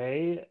better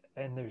way,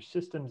 and there's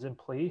systems in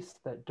place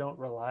that don't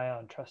rely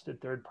on trusted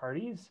third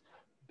parties,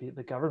 be it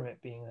the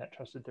government being that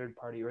trusted third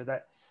party, or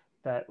that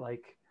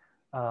like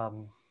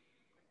um,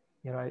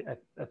 you know,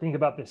 I think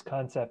about this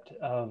concept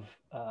of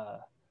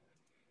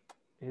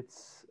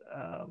it's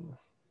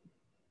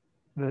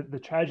the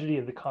tragedy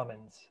of the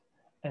commons.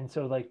 And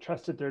so like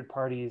trusted third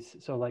parties,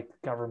 so like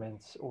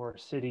governments or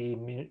city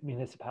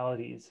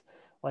municipalities,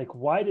 like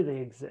why do they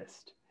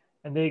exist?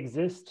 And they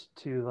exist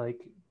to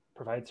like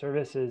provide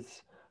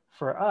services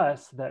for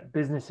us that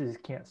businesses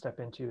can't step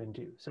into and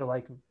do. So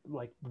like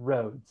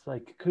roads,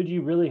 like could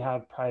you really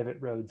have private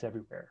roads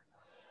everywhere?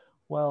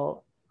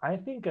 Well, I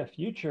think a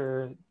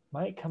future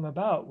might come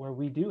about where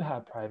we do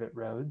have private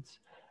roads,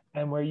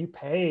 and where you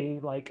pay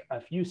like a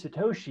few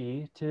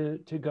Satoshi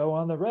to go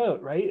on the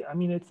road, right? I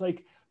mean, it's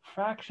like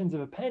fractions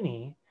of a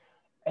penny.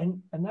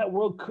 And that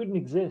world couldn't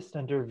exist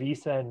under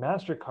Visa and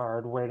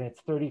MasterCard, where it's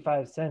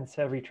 35 cents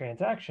every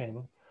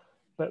transaction.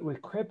 But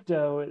with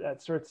crypto,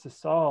 that starts to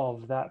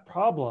solve that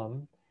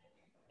problem.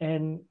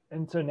 And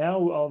so now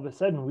all of a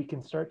sudden we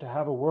can start to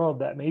have a world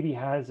that maybe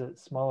has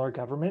smaller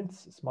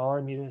governments, smaller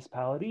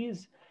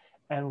municipalities,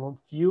 and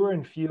fewer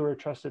and fewer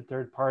trusted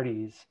third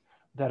parties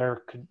that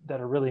are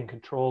really in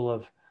control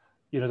of,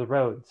 you know, the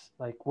roads.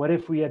 Like what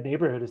if we had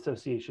neighborhood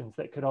associations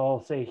that could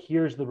all say,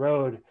 here's the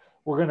road,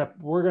 we're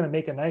gonna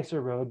make a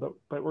nicer road,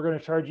 but we're gonna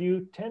charge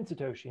you 10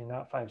 Satoshi and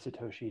not 5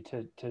 Satoshi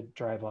to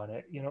drive on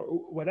it, you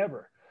know,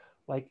 whatever.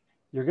 Like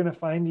you're gonna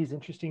find these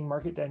interesting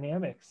market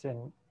dynamics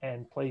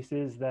and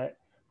places that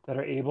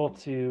are able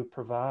to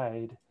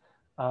provide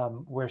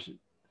where,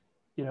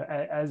 you know,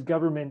 as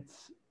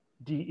governments,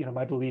 you know,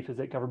 my belief is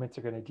that governments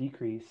are going to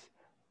decrease.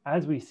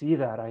 As we see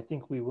that, I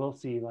think we will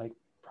see like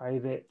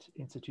private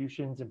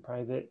institutions and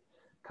private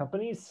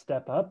companies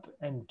step up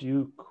and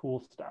do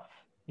cool stuff,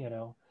 you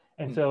know.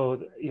 And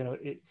so, you know,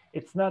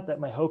 it's not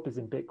that my hope is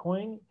in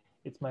Bitcoin.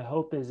 It's my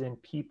hope is in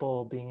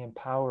people being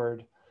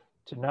empowered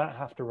to not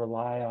have to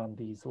rely on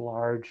these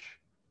large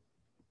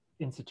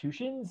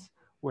institutions,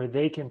 where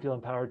they can feel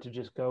empowered to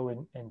just go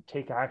and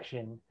take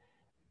action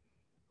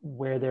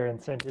where their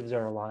incentives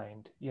are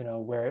aligned, you know,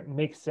 where it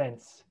makes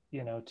sense,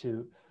 you know,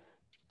 to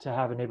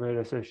have a neighborhood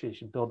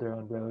association build their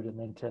own road, and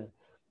then to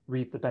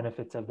reap the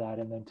benefits of that,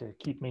 and then to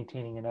keep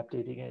maintaining and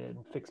updating it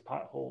and fix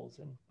potholes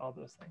and all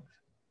those things.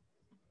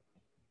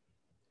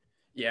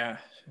 Yeah,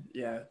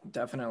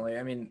 definitely.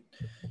 I mean,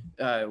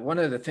 one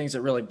of the things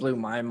that really blew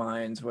my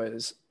mind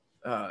was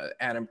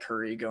Adam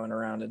Curry going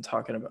around and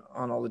talking about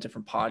on all the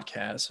different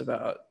podcasts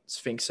about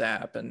Sphinx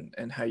app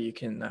and how you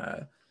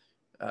can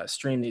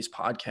stream these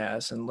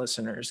podcasts and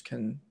listeners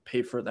can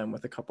pay for them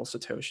with a couple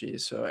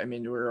Satoshis. So, I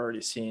mean, we're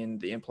already seeing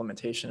the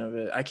implementation of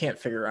it. I can't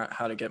figure out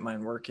how to get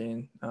mine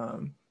working.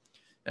 And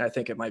I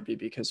think it might be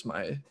because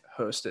my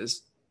host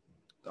is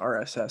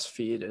RSS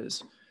feed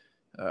is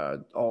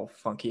all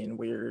funky and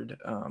weird.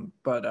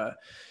 But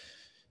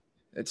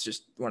it's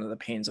just one of the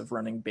pains of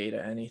running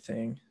beta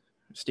anything.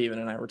 Steven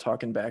and I were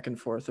talking back and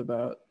forth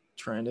about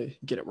trying to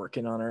get it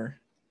working on our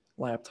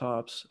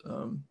laptops.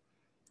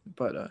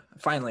 But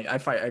finally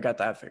I got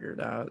that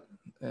figured out,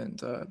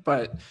 and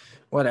but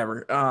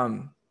whatever.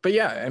 But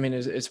yeah, I mean,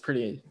 it's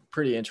pretty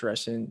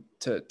interesting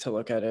to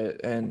look at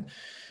it. And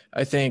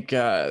I think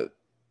I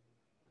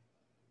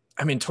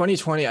mean,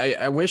 2020,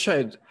 I wish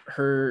I'd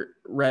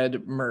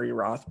read Murray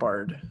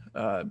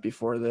Rothbard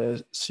before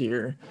this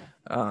year.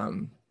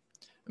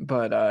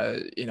 But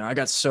you know, I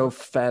got so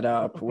fed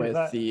up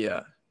with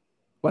the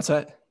what's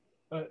that?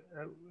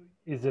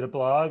 Is it a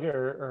blog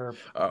or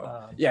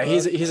yeah,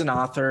 he's an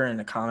author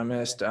and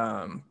economist.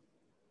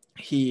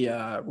 He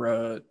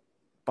wrote a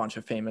bunch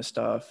of famous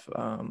stuff.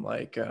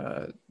 Like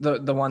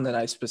the one that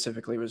I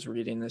specifically was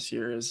reading this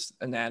year is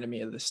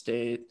Anatomy of the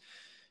State,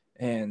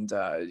 and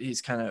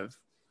he's kind of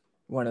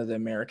one of the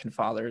American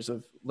fathers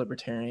of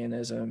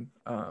libertarianism.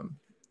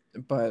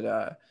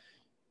 But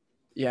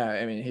yeah,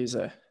 I mean,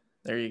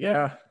 there you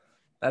go.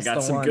 That's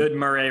got some good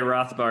Murray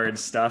Rothbard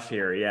stuff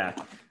here. Yeah.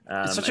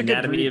 It's such a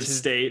Anatomy good of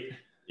State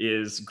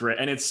is great.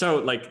 And it's so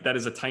like, that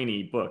is a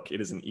tiny book. It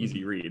is an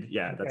easy read.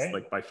 Yeah. That's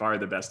like by far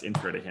the best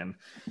intro to him.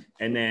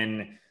 And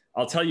then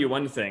I'll tell you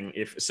one thing.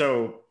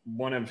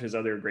 One of his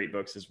other great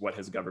books is What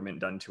Has Government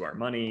Done to Our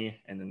Money?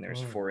 And then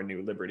there's For a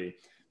New Liberty.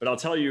 But I'll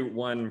tell you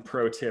one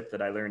pro tip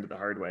that I learned the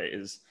hard way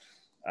is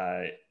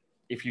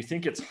if you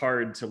think it's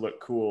hard to look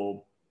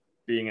cool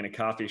being in a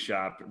coffee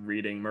shop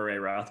reading Murray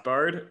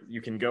Rothbard, you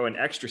can go an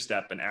extra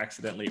step and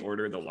accidentally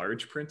order the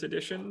large print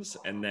editions,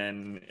 and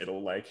then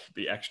it'll like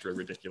be extra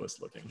ridiculous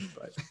looking.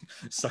 But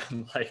so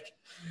I'm like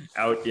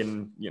out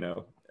in,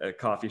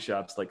 coffee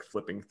shops, like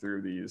flipping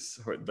through these,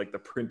 like the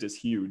print is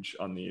huge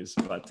on these,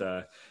 but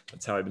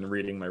that's how I've been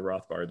reading my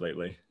Rothbard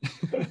lately.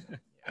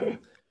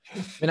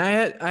 And I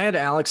had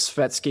Alex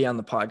Svetsky on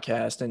the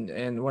podcast,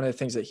 and one of the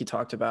things that he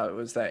talked about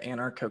was that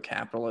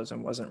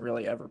anarcho-capitalism wasn't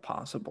really ever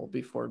possible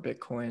before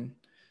Bitcoin.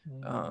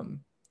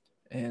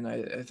 And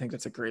I think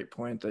that's a great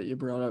point that you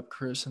brought up,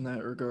 Chris, in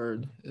that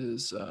regard.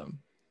 Is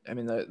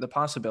the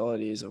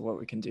possibilities of what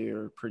we can do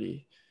are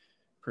pretty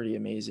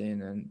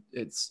amazing, and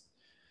it's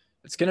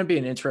going to be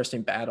an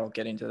interesting battle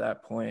getting to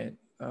that point,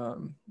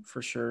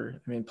 for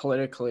sure. I mean,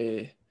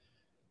 politically,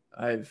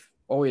 I've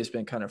always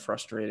been kind of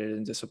frustrated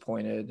and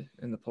disappointed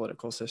in the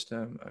political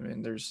system. I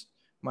mean,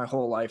 my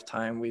whole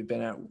lifetime we've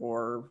been at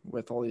war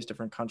with all these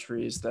different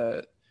countries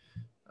that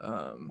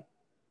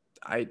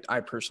I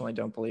personally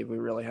don't believe we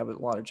really have a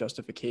lot of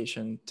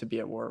justification to be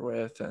at war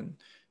with, and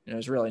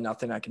there's really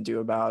nothing I can do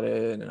about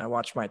it. And I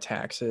watch my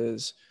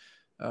taxes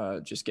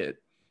just get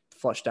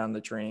flushed down the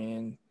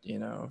drain,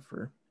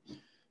 for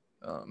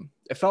to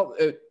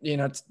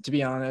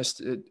be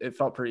honest, it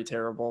felt pretty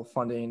terrible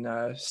funding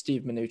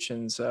Steve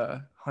Mnuchin's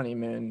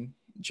honeymoon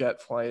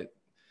jet flight.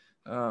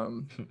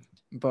 But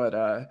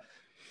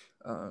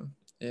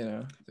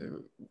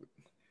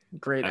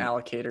great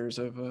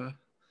allocators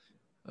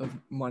of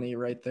money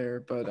right there.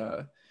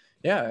 But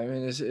yeah, I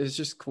mean, it's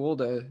just cool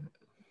to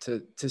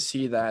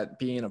see that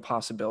being a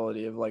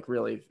possibility of like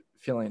really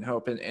feeling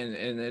hope. And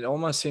it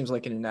almost seems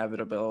like an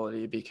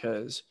inevitability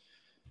because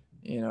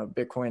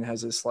Bitcoin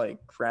has this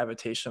like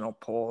gravitational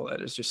pull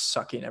that is just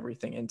sucking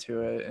everything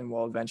into it and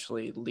will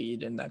eventually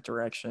lead in that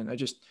direction.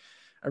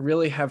 I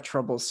really have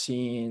trouble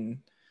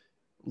seeing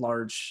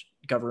large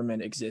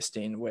government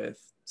existing with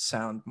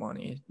sound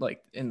money,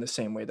 like in the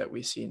same way that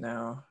we see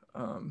now.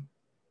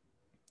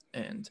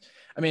 And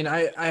I mean,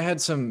 I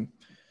had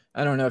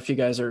I don't know if you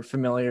guys are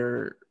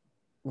familiar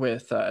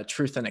with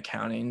Truth in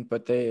Accounting,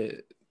 but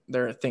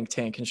they're a think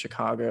tank in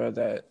Chicago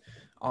that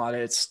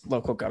audits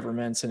local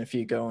governments. And if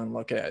you go and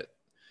look at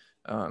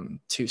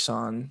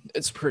Tucson,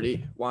 it's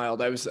pretty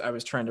wild. I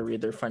was trying to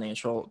read their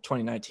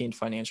 2019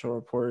 financial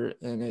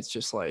report, and it's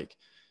just like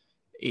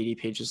 80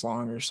 pages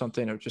long or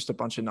something of just a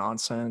bunch of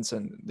nonsense.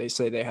 And they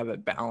say they have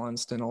it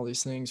balanced and all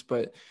these things,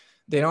 but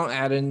they don't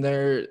add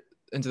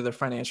into their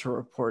financial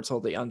reports all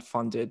the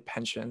unfunded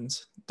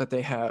pensions that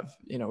they have,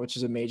 which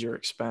is a major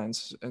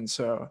expense. And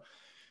so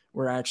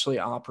we're actually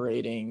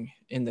operating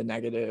in the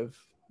negative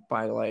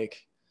by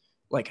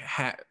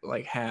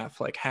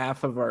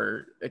half of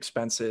our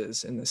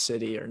expenses in the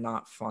city are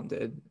not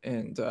funded,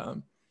 and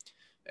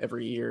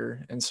every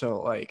year. And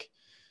so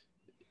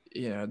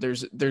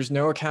there's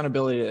no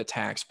accountability to the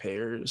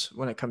taxpayers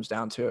when it comes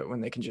down to it, when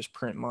they can just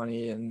print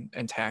money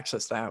and tax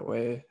us that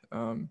way.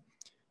 And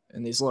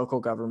these local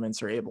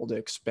governments are able to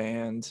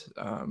expand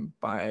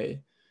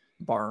by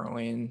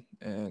borrowing,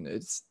 and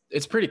it's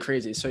pretty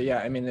crazy. So yeah,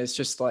 I mean, it's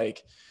just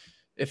like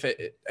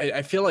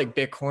I feel like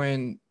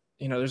Bitcoin,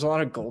 there's a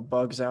lot of gold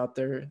bugs out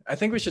there. I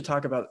think we should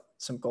talk about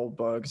some gold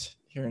bugs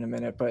here in a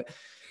minute, but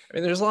I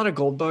mean, there's a lot of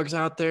gold bugs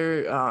out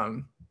there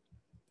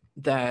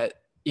that,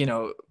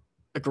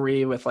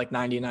 agree with like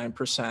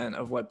 99%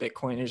 of what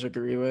Bitcoiners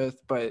agree with,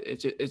 but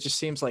it just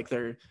seems like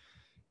they're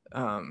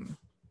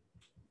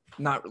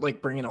not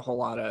like bringing a whole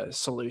lot of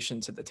solution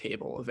to the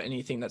table of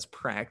anything that's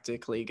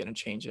practically going to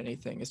change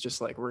anything. It's just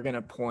like, we're going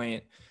to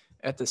point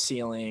at the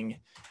ceiling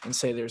and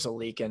say there's a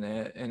leak in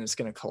it and it's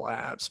going to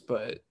collapse,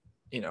 but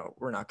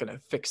we're not going to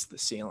fix the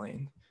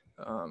ceiling.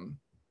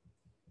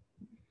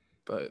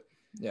 But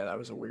yeah, that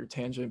was a weird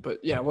tangent, but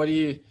yeah,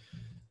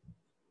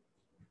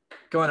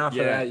 going off of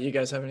that, you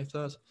guys have any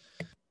thoughts?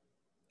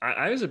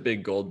 I was a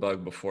big gold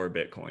bug before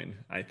Bitcoin.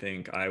 I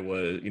think I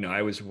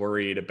was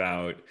worried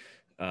about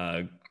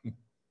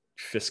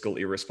fiscal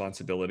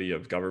irresponsibility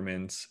of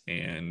governments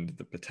and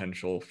the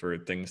potential for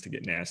things to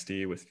get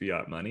nasty with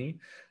fiat money.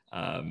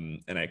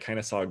 And I kind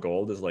of saw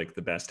gold as like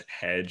the best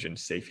hedge and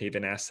safe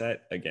haven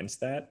asset against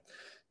that.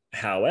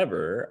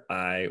 However,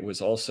 I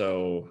was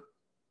also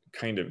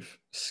kind of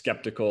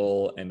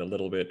skeptical and a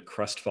little bit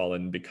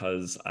crestfallen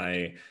because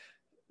I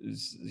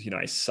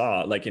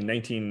saw, like, in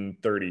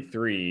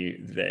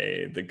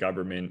 1933, the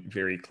government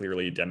very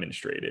clearly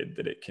demonstrated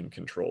that it can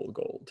control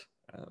gold.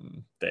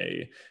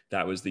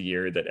 That was the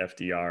year that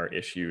FDR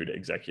issued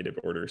Executive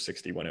Order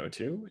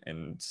 6102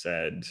 and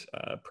said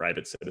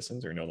private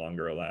citizens are no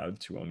longer allowed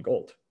to own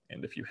gold.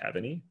 And if you have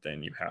any,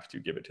 then you have to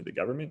give it to the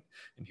government.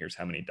 And here's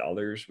how many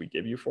dollars we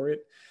give you for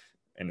it.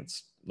 And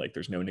it's like,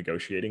 there's no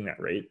negotiating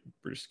that rate.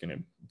 We're just going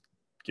to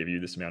give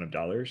you this amount of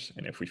dollars.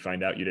 And if we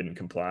find out you didn't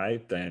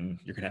comply, then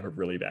you're going to have a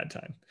really bad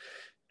time.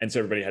 And so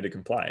everybody had to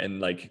comply.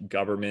 And like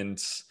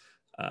governments,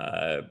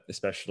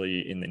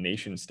 especially in the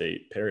nation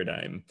state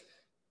paradigm,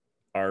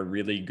 are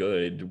really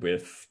good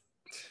with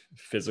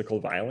physical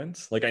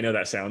violence. Like, I know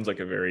that sounds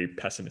like a very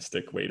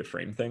pessimistic way to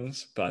frame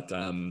things, but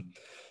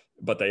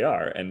but they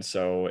are. And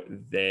so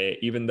they,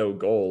 even though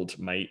gold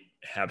might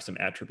have some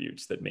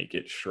attributes that make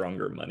it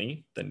stronger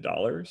money than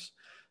dollars,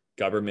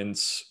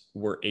 governments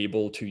were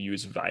able to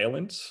use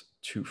violence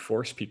to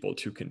force people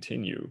to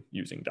continue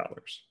using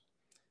dollars.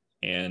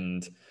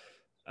 And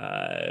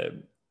I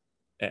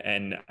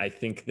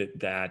think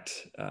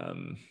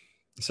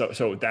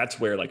so that's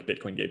where like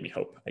Bitcoin gave me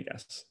hope, I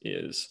guess,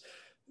 is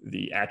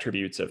the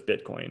attributes of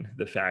Bitcoin,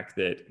 the fact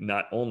that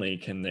not only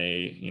can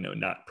they,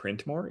 not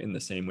print more in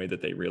the same way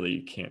that they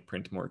really can't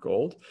print more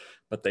gold,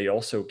 but they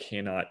also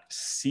cannot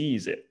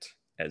seize it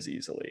as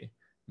easily,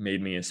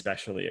 made me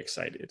especially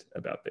excited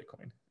about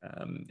Bitcoin.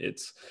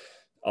 It's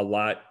a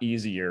lot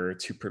easier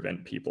to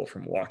prevent people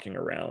from walking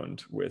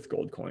around with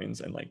gold coins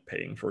and like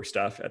paying for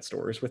stuff at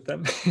stores with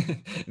them.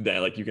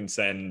 That like you can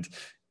send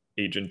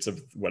agents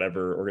of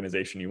whatever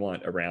organization you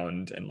want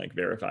around and like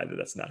verify that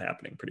that's not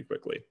happening pretty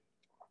quickly.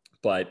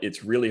 But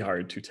it's really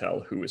hard to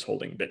tell who is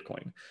holding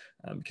Bitcoin,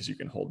 because you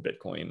can hold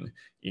Bitcoin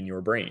in your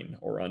brain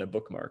or on a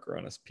bookmark or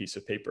on a piece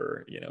of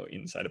paper,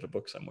 inside of a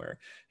book somewhere,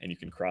 and you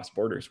can cross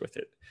borders with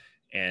it.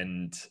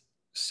 And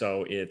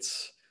so it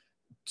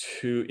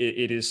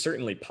is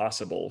certainly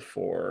possible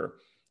for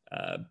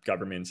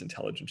governments,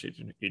 intelligence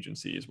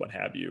agencies, what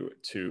have you,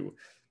 to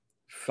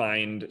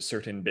find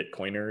certain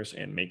Bitcoiners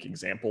and make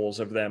examples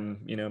of them,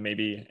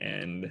 maybe,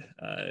 and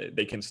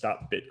they can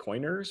stop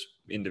Bitcoiners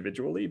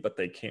individually, but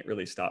they can't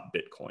really stop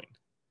Bitcoin.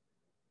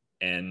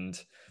 And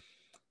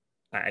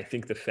I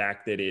think the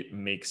fact that it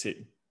makes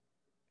it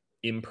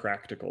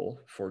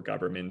impractical for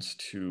governments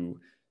to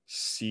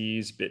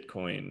seize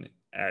Bitcoin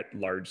at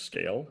large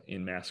scale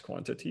in mass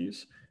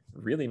quantities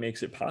really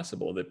makes it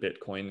possible that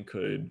Bitcoin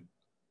could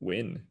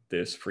win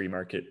this free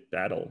market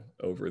battle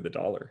over the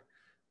dollar,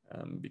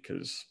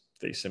 because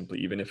they simply,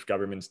 even if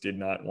governments did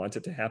not want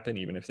it to happen,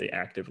 even if they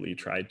actively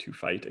tried to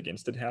fight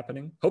against it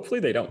happening,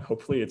 hopefully they don't.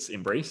 Hopefully it's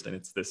embraced and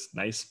it's this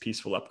nice,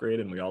 peaceful upgrade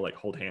and we all like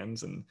hold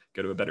hands and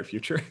go to a better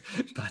future.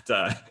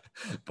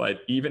 But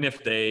even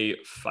if they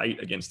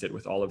fight against it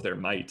with all of their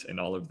might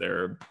and all of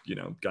their,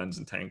 guns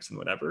and tanks and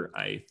whatever,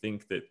 I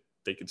think that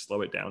they could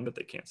slow it down, but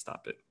they can't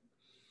stop it.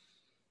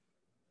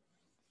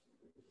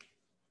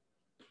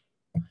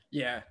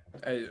 Yeah.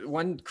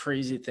 One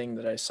crazy thing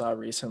that I saw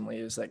recently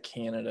is that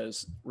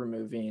Canada's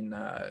removing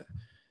the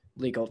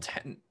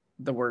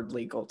word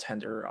legal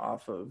tender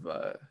off of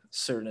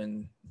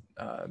certain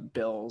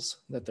bills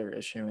that they're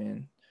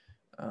issuing.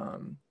 I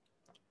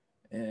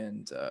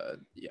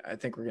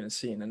think we're going to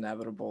see an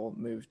inevitable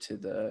move to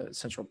the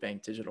central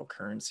bank digital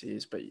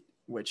currencies,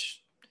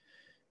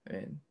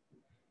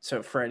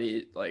 so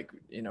Freddie,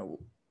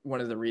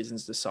 one of the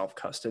reasons to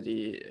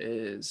self-custody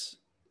is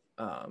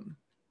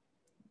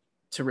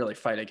to really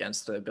fight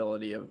against the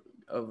ability of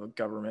a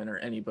government or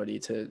anybody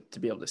to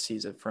be able to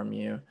seize it from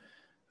you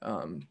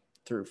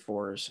through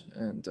force.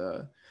 And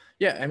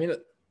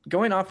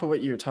going off of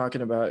what you're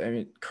talking about,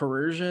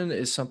 coercion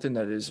is something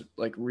that is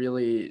like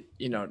really,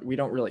 we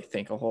don't really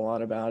think a whole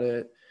lot about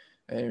it.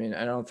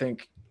 I don't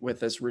think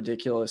with as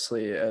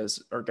ridiculously as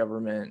our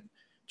government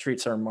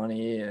treats our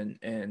money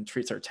and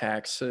treats our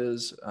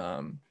taxes,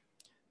 that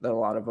a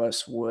lot of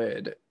us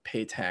would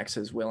pay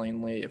taxes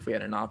willingly if we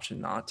had an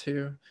option not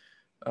to.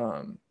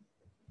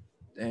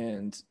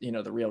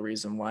 The real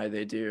reason why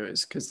they do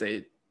is because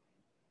they,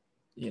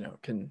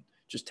 can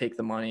just take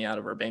the money out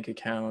of our bank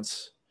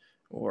accounts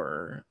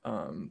or,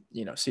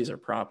 seize our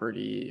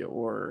property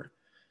or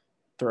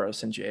throw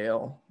us in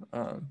jail,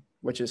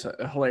 which is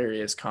a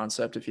hilarious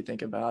concept if you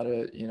think about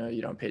it.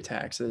 You don't pay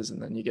taxes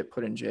and then you get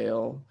put in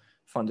jail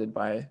funded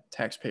by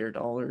taxpayer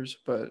dollars.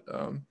 But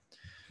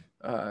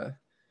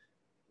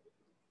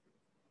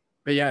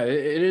yeah,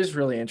 it is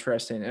really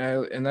interesting.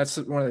 And that's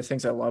one of the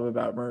things I love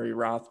about Murray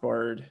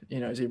Rothbard,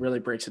 is he really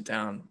breaks it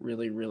down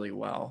really, really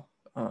well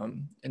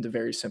into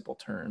very simple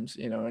terms,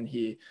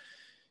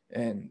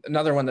 and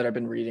another one that I've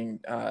been reading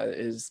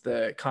is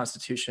the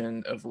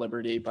Constitution of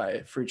Liberty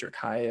by Friedrich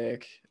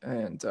Hayek.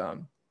 And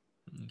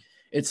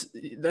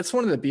that's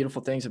one of the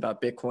beautiful things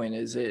about Bitcoin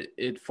is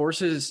it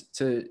forces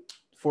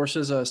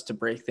us to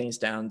break things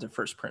down to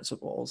first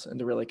principles and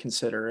to really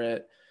consider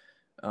it,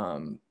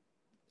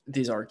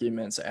 these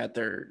arguments at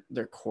their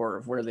core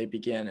of where they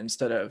begin,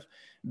 instead of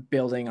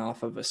building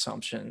off of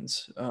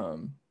assumptions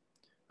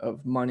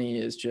of money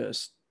is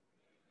just,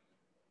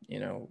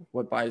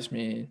 what buys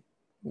me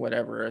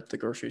whatever at the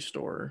grocery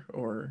store,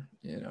 or,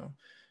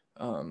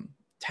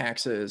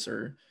 taxes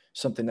or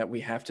something that we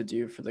have to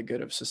do for the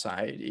good of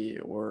society,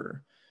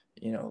 or,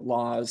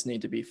 laws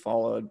need to be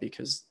followed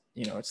because,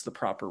 it's the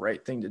proper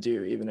right thing to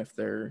do, even if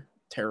they're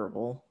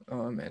terrible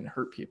and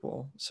hurt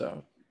people.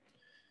 So,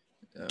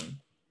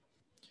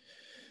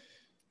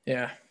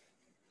 yeah.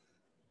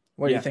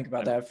 What do you think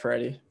about that,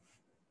 Freddie?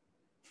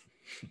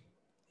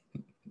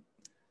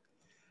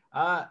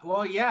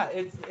 Well, yeah,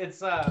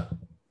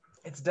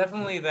 it's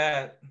definitely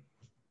that,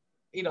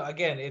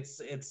 again,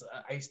 it's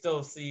I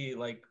still see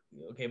like,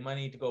 okay,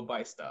 money to go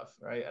buy stuff,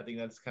 right? I think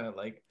that's kind of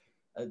like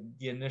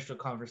the initial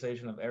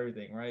conversation of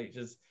everything, right?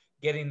 Just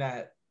getting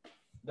that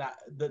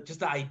just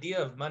the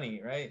idea of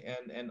money, right?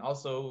 And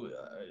also,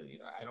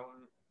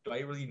 do I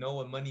really know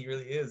what money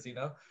really is,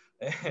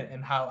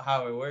 and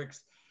how it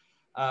works.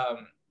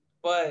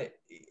 But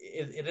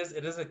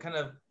it is a kind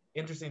of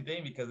interesting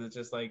thing because it's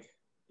just like,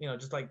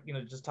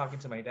 just talking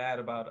to my dad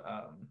about,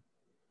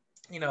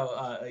 he's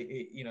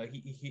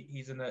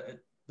in the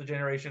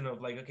generation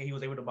of like, okay, he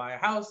was able to buy a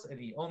house and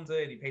he owns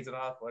it and he pays it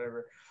off,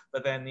 whatever.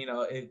 But then,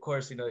 of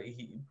course,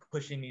 he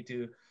pushing me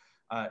to,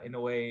 in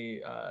a way,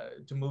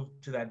 to move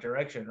to that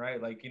direction,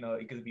 right? Like,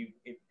 because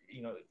if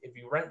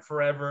you rent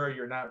forever,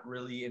 you're not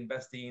really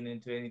investing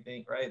into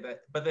anything, right?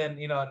 But then,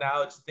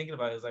 now just thinking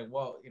about it, it's like,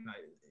 well,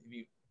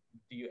 do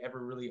you ever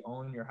really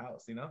own your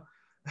house? Do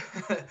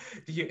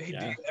you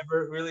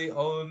ever really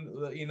own,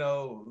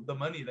 the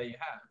money that you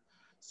have?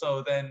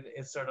 So then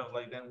it's sort of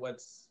like, then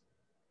what's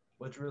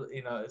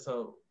really,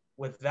 so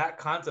with that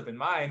concept in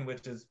mind,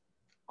 which is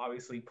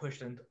obviously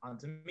pushed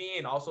onto me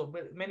and also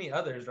many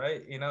others,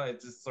 right?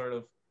 It's just sort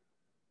of,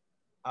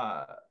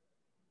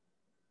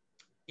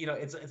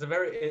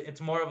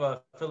 it's more of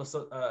a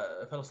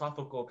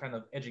philosophical kind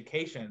of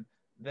education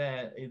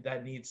that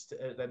needs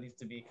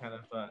to be kind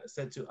of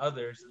said to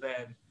others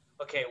than,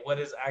 okay, what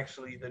is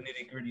actually the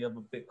nitty gritty of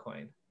a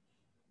Bitcoin?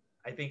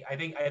 I think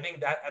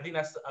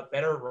that's a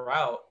better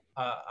route,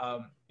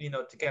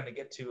 to kind of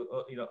get to,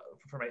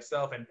 for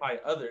myself and probably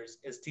others,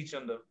 is teach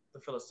them the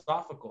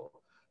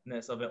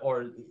philosophicalness of it,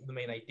 or the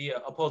main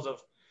idea, opposed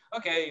of,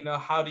 okay,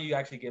 how do you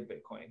actually get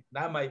Bitcoin?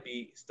 That might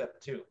be step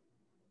 2,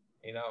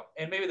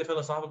 and maybe the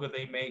philosophical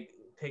thing may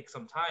take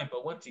some time,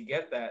 but once you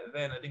get that,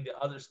 then I think the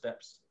other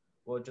steps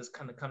will just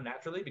kind of come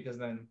naturally, because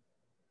then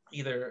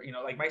either,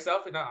 like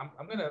myself,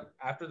 I'm gonna,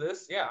 after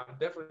this, I'm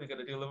definitely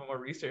gonna do a little more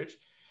research,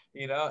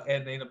 and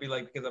then it'll be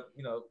like, because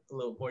I'm, a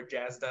little more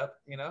jazzed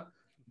up,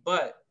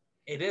 but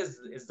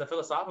it's the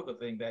philosophical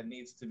thing that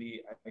needs to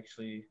be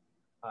actually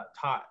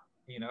taught,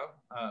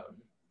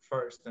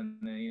 first, and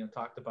then,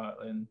 talked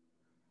about. And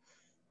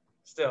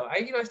still,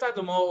 I start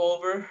to mull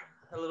over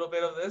a little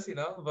bit of this,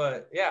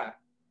 but yeah.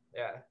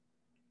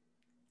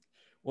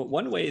 Well,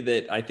 one way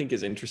that I think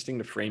is interesting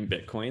to frame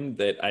Bitcoin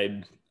that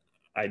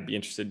I'd be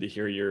interested to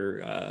hear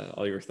your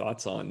all your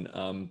thoughts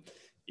on,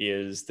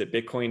 is that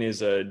Bitcoin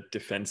is a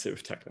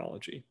defensive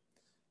technology,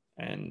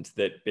 and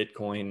that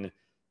Bitcoin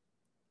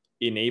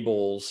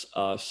enables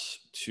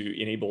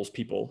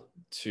people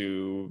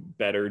to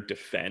better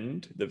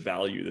defend the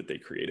value that they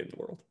create in the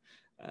world.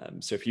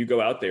 So if you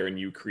go out there and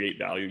you create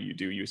value, you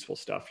do useful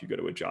stuff, you go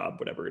to a job,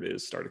 whatever it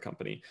is, start a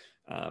company,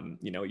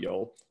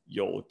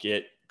 you'll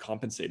get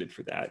compensated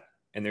for that.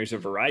 And there's a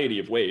variety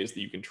of ways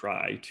that you can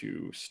try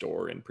to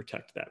store and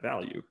protect that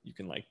value. You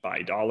can like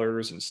buy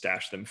dollars and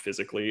stash them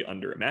physically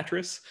under a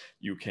mattress.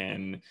 You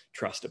can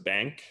trust a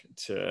bank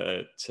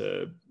to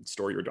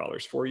store your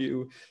dollars for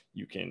you.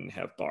 You can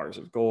have bars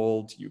of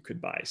gold. You could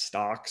buy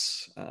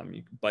stocks.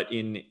 But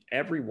in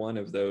every one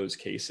of those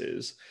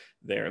cases,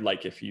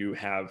 like if you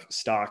have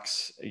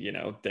stocks,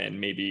 then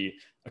maybe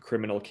a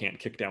criminal can't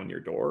kick down your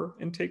door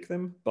and take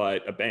them,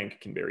 but a bank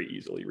can very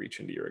easily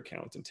reach into your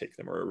account and take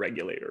them, or a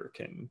regulator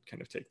can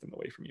kind of take them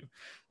away from you.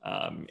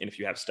 And if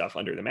you have stuff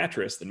under the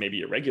mattress, then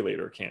maybe a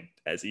regulator can't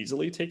as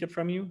easily take it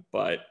from you,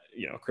 but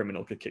a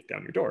criminal could kick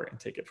down your door and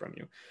take it from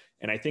you.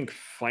 And I think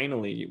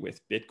finally with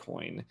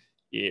Bitcoin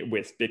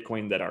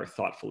that are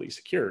thoughtfully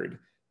secured,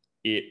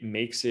 it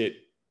makes it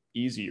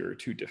easier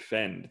to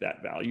defend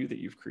that value that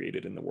you've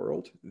created in the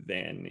world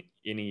than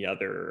any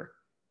other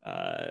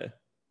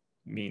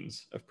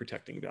means of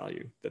protecting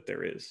value that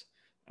there is.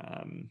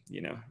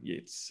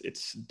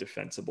 It's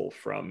defensible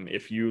from,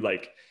 if you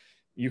like,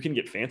 you can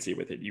get fancy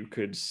with it. You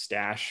could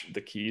stash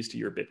the keys to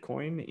your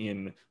Bitcoin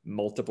in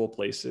multiple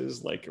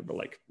places, like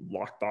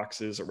lock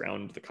boxes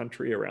around the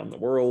country, around the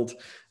world.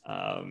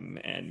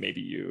 And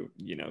maybe you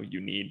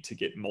need to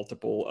get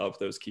multiple of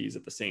those keys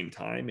at the same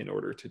time in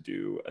order to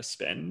do a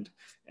spend.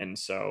 And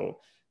so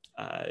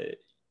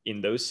in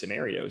those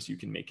scenarios, you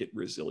can make it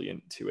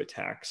resilient to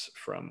attacks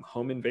from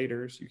home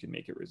invaders. You can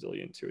make it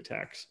resilient to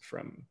attacks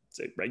from,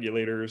 say,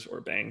 regulators or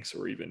banks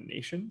or even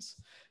nations.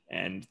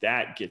 And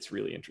that gets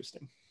really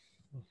interesting.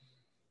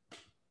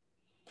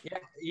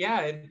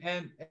 Yeah,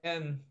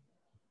 and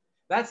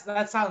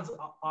that sounds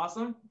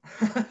awesome.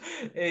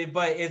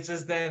 But it's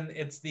just, then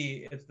it's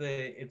the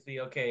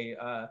okay,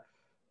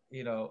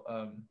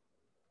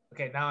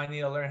 okay, now I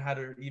need to learn how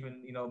to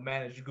even,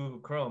 manage Google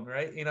Chrome,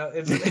 right? It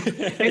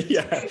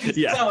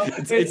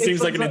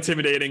seems like an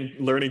intimidating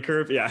learning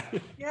curve. Yeah.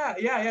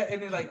 Yeah.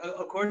 And then, like,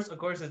 of course,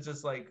 it's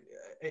just like,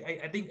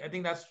 I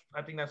think that's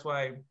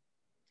why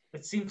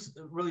it seems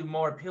really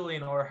more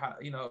appealing, or how,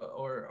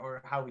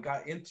 or how we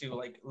got into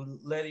like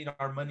letting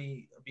our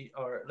money be,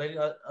 or letting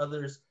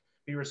others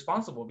be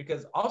responsible.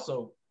 Because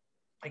also,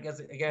 I guess,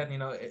 again,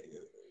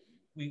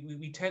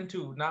 we tend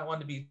to not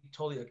want to be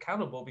totally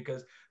accountable,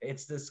 because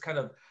it's this kind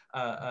of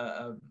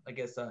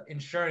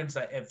insurance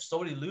that if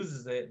somebody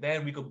loses it,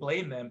 then we could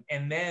blame them,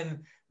 and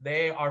then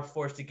they are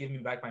forced to give me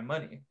back my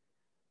money.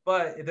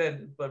 But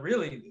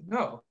really,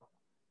 no,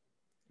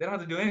 they don't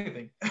have to do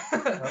anything.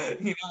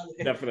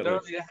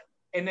 Definitely.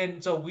 and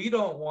then so we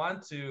don't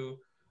want to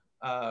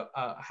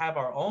have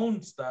our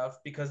own stuff,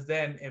 because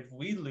then if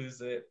we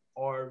lose it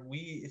or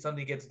if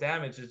something gets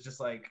damaged, it's just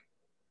like,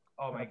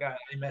 oh my god,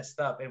 I messed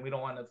up, and we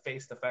don't want to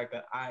face the fact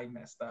that I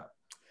messed up.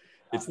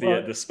 It's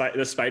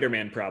the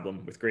Spider-Man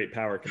problem. With great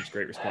power comes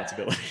great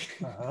responsibility.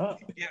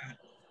 Yeah.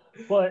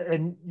 Well,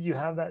 and you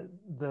have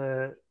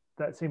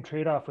that same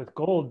trade-off with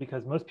gold,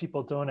 because most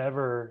people don't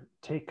ever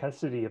take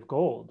custody of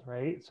gold,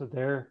 right? So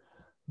they're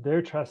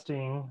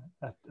trusting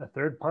a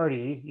third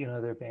party,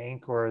 their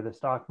bank or the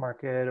stock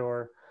market,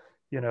 or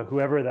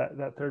whoever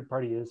that third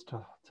party is,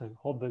 to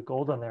hold the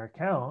gold on their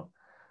account.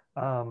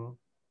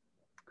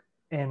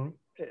 And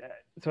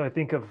so I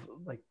think of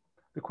like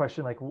the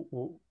question, like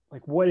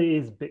what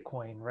is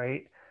Bitcoin,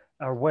 right?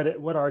 Or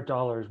what are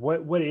dollars?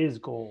 What is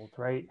gold,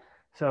 right?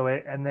 So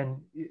and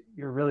then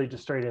you're really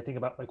just starting to think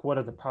about like, what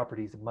are the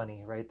properties of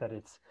money, right? That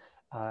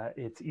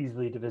it's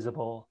easily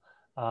divisible,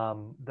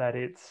 that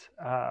it's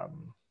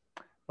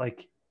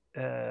like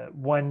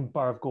one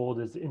bar of gold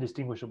is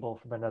indistinguishable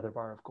from another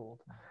bar of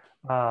gold.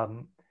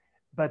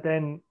 But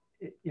then,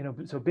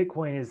 so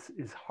Bitcoin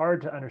is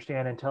hard to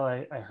understand until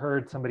I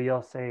heard somebody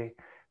else say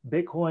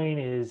Bitcoin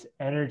is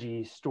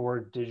energy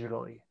stored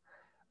digitally.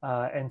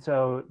 And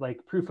so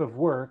like proof of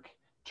work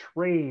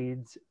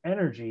trades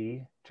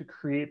energy to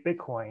create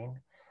Bitcoin.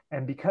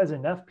 And because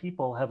enough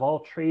people have all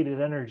traded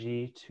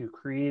energy to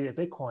create a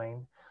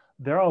Bitcoin,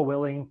 they're all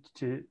willing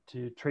to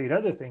trade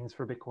other things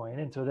for Bitcoin.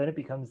 And so then it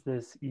becomes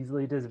this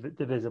easily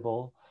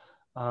divisible,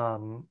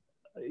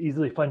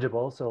 easily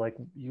fungible. So like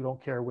you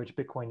don't care which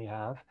Bitcoin you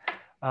have.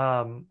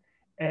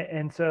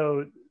 And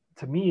so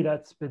to me,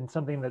 that's been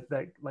something that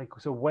like,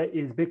 so what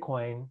is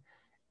Bitcoin?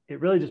 It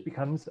really just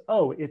becomes,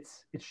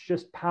 it's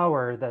just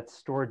power that's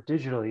stored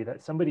digitally,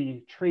 that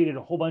somebody traded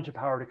a whole bunch of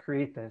power to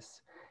create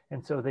this.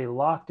 And so they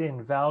locked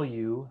in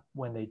value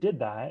when they did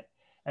that.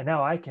 And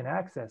now I can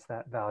access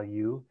that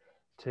value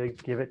to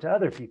give it to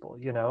other people,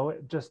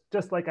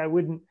 just like I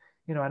wouldn't,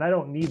 and I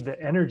don't need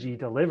the energy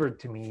delivered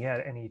to me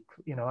at any,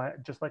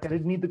 just like I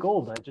didn't need the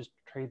gold. I just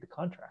trade the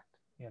contract,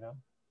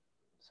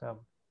 So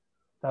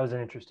that was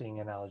an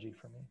interesting analogy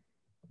for me.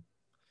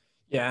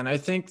 Yeah, and I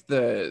think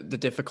the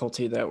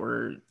difficulty that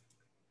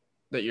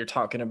you're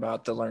talking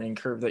about, the learning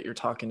curve that you're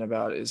talking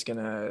about, is going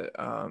to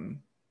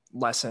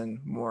lessen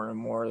more and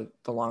more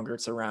the longer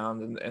it's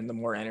around, and the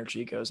more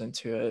energy goes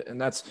into it.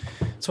 And that's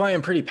why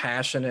I'm pretty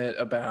passionate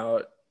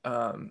about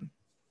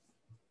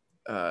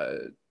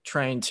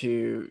trying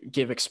to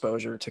give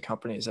exposure to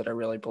companies that I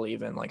really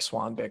believe in, like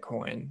Swan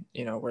Bitcoin,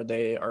 where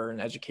they are an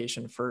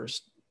education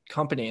first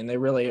company, and they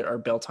really are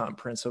built on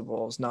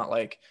principles, not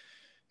like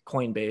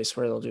Coinbase,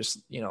 where they'll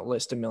just,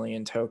 list 1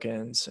 million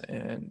tokens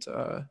and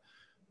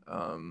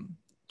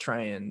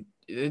try and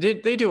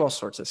they do all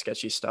sorts of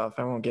sketchy stuff.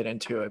 I won't get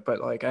into it, but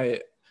like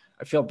I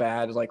feel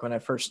bad. Like when I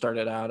first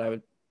started out, I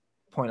would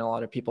point a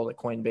lot of people to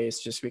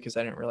Coinbase just because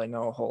I didn't really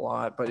know a whole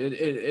lot, but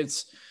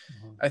it's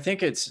I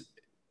think it's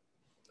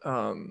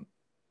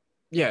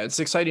it's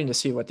exciting to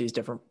see what these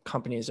different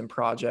companies and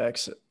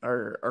projects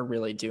are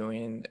really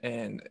doing,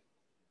 and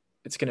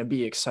it's going to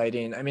be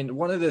exciting. I mean,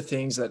 one of the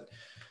things that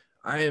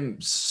I am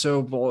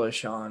so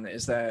bullish on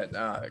is that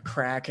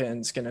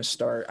Kraken's going to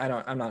start.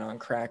 I'm not on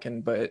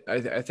Kraken, but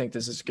I think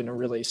this is going to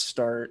really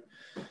start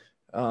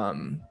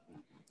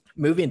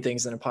moving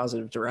things in a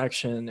positive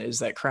direction. Is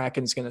that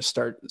Kraken's going to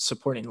start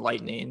supporting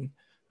Lightning,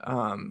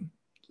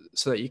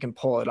 so that you can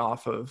pull it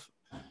off of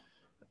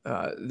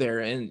there.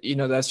 And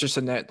that's just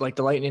a net. Like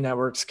the Lightning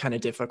network's kind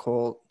of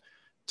difficult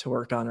to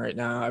work on right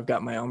now. I've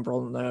got my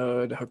Umbrel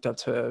node hooked up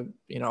to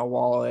a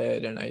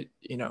wallet, and I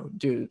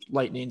do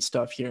Lightning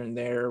stuff here and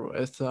there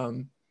with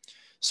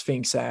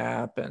Sphinx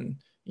app and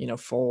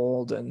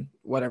Fold and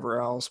whatever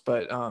else.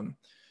 But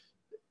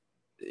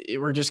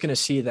we're just going to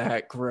see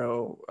that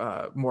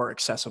grow more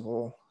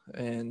accessible.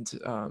 And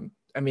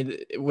I mean,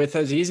 with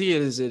as easy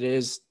as it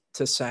is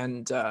to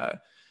send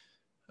to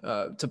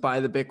buy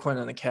the Bitcoin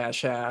on the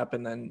Cash App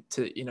and then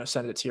to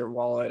send it to your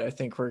wallet, I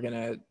think we're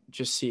gonna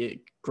just see it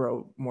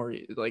grow more.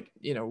 Like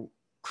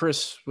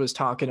Chris was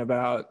talking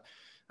about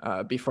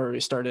before we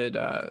started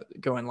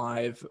going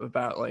live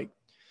about like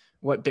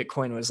what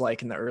Bitcoin was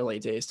like in the early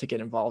days to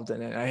get involved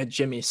in it. I had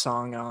Jimmy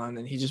Song on,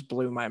 and he just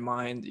blew my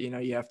mind.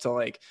 You have to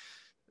like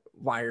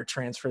wire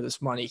transfer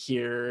this money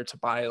here to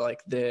buy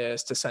like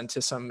this to send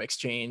to some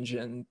exchange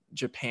in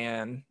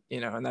Japan,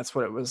 and that's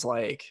what it was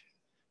like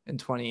in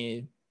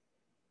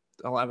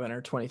 2011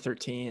 or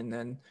 2013.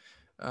 And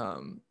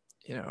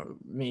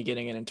me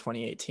getting it in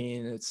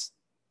 2018, it's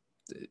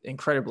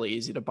incredibly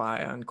easy to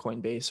buy on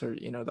Coinbase or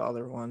the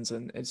other ones,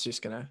 and it's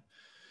just gonna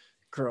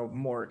grow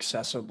more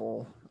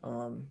accessible.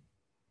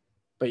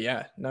 But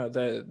yeah, no,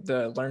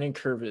 the learning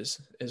curve is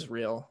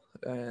real,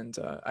 and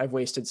I've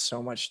wasted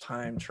so much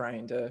time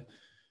trying to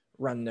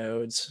run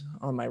nodes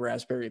on my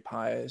Raspberry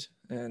Pis,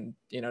 and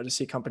to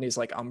see companies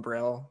like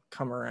Umbrel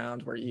come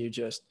around where you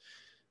just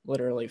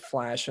literally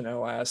flash an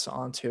OS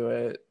onto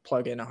it,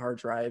 plug in a hard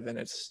drive, and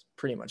it's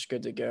pretty much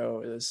good to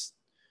go is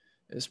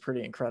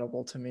pretty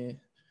incredible to me.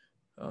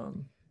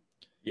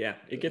 Yeah,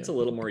 it gets a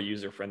little more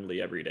user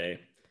friendly every day.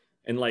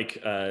 And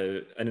like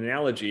an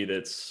analogy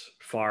that's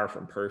far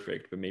from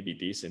perfect, but maybe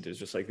decent, is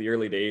just like the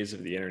early days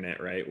of the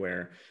internet, right?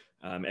 Where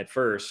at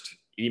first,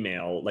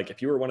 email, like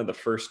if you were one of the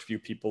first few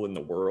people in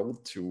the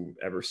world to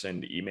ever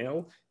send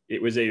email,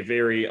 it was a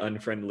very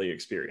unfriendly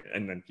experience.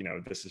 And then,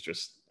 this is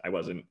just, I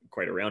wasn't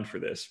quite around for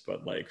this,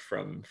 but like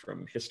from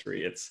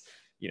history, it's,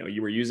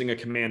 you were using a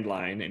command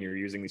line and you're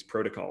using these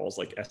protocols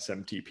like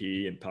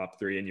SMTP and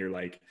POP3, and you're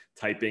like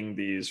typing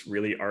these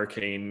really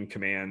arcane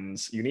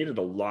commands. You needed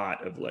a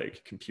lot of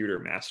like computer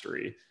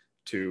mastery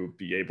to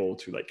be able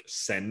to like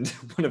send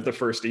one of the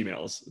first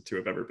emails to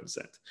have ever been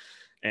sent.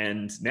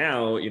 And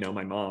now,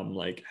 my mom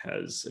like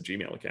has a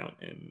Gmail account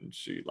and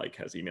she like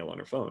has email on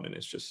her phone, and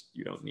it's just,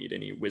 you don't need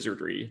any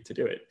wizardry to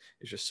do it.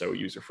 It's just so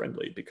user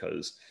friendly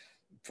because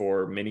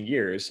for many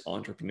years,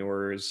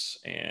 entrepreneurs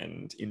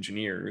and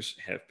engineers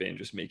have been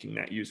just making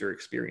that user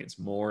experience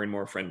more and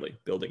more friendly,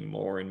 building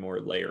more and more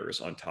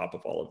layers on top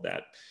of all of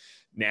that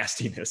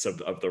nastiness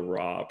of the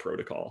raw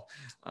protocol.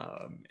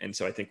 And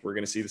so I think we're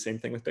going to see the same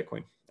thing with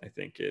Bitcoin. I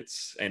think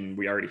and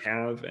we already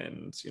have,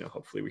 and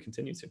hopefully we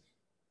continue to.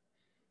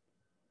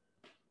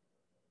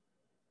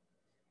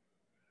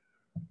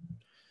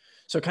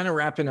 So kind of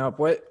wrapping up,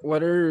 what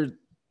are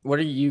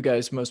you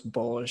guys most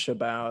bullish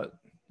about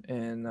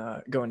in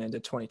going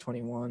into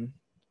 2021?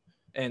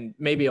 And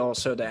maybe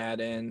also to add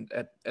in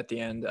at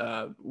the end,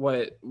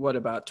 what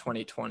about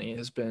 2020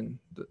 has been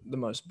the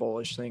most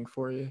bullish thing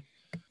for you?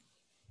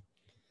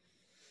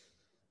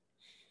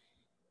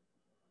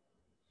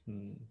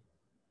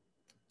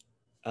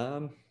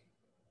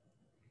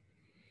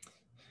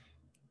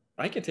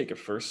 I can take a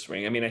first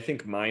swing. I mean, I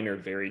think mine are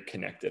very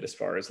connected as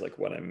far as like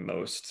what I'm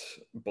most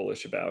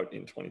bullish about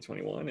in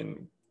 2021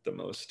 and the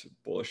most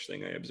bullish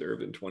thing I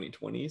observed in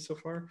 2020 so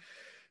far.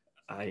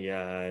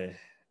 I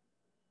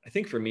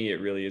think for me,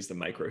 it really is the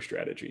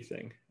MicroStrategy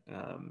thing.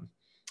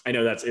 I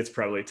know it's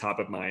probably top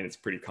of mind. It's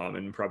pretty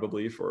common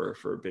probably for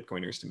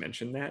Bitcoiners to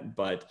mention that,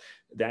 but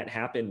that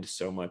happened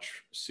so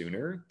much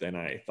sooner than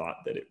I thought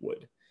that it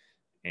would.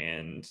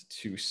 And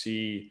to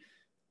see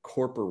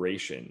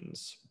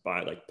corporations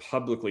buy, like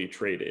publicly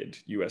traded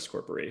US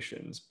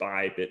corporations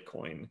buy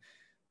Bitcoin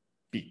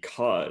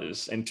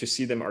and to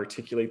see them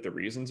articulate the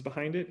reasons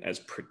behind it as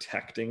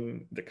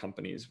protecting the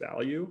company's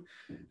value,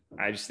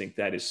 I just think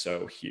that is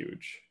so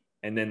huge.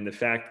 And then the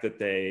fact that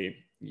they,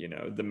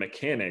 the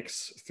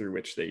mechanics through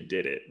which they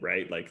did it,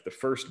 right? Like the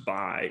first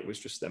buy was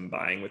just them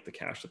buying with the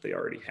cash that they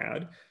already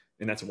had.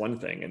 And that's one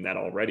thing. And that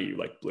already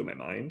like blew my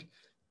mind.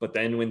 But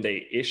then when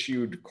they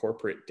issued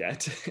corporate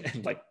debt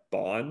and like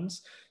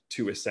bonds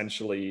to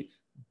essentially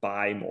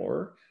buy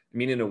more, I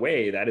mean, in a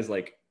way, that is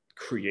like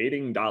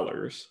creating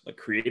dollars, like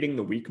creating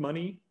the weak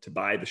money to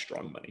buy the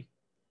strong money.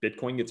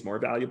 Bitcoin gets more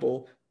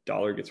valuable,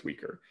 dollar gets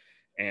weaker.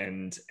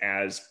 And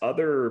as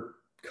other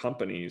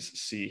companies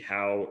see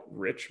how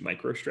rich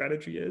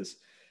MicroStrategy is,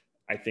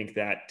 I think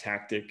that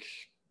tactic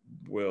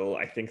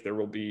I think there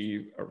will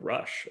be a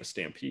rush, a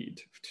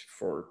stampede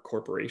for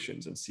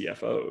corporations and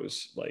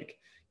CFOs. Like,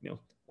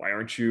 why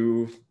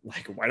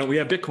don't we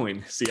have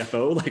Bitcoin,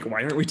 CFO? Like,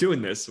 why aren't we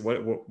doing this?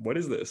 What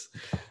is this?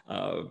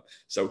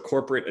 So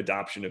corporate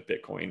adoption of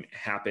Bitcoin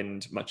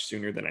happened much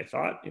sooner than I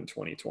thought in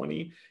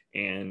 2020.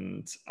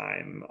 And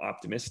I'm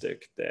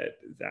optimistic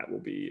that will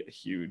be a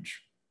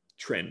huge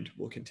trend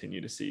we'll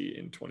continue to see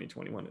in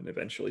 2021 and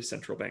eventually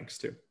central banks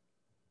too.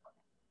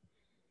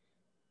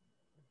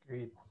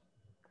 Agreed.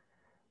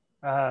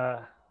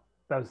 That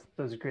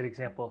was a great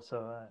example.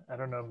 So I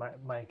don't know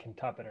if mine can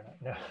top it or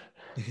not.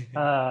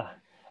 No.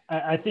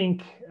 I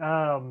think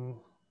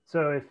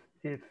so.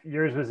 If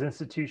yours was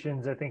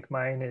institutions, I think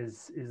mine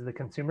is the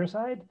consumer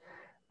side.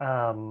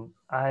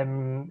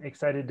 I'm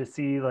excited to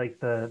see like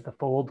the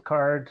Fold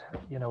card,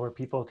 where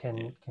people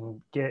can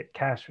get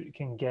cash,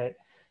 can get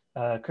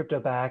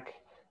crypto back.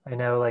 I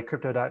know like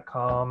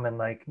Crypto.com and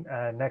like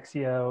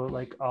Nexio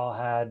like all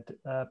had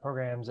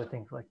programs. I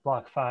think like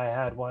BlockFi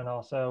had one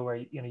also where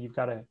you've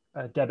got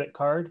a debit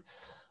card.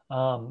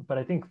 But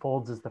I think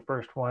Folds is the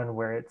first one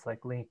where it's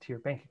like linked to your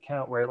bank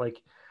account, where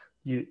like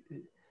you're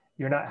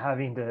not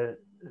having to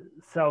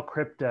sell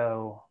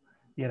crypto,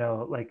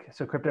 like,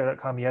 so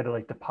Crypto.com, you had to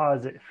like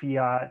deposit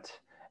fiat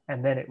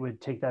and then it would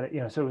take that,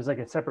 so it was like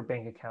a separate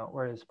bank account,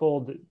 whereas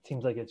Fold, it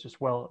seems like it's just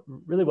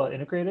really well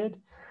integrated.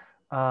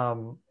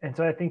 And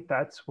so I think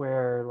that's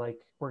where like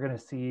we're going to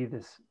see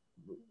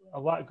a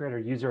lot greater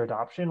user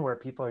adoption, where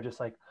people are just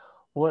like,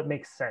 well, it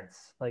makes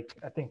sense. Like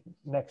I think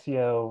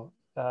Nexio,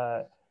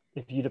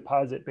 if you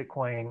deposit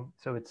Bitcoin,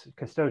 so it's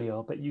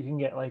custodial, but you can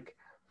get like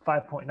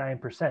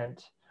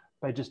 5.9%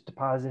 by just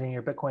depositing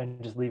your Bitcoin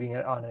and just leaving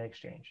it on an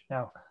exchange.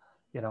 Now,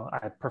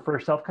 I prefer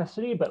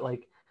self-custody, but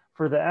like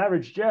for the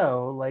average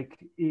Joe,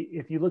 like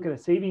if you look at a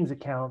savings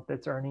account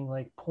that's earning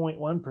like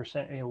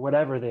 0.1%,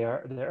 whatever they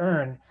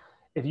earn,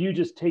 if you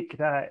just take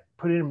that,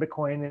 put it in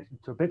Bitcoin,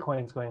 so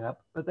Bitcoin's going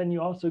up, but then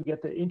you also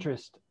get the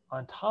interest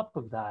on top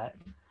of that.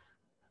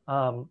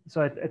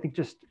 So I think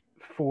just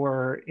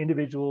for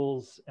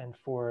individuals and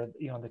for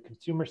the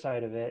consumer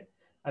side of it,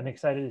 I'm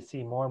excited to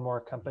see more and more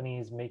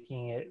companies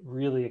making it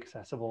really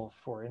accessible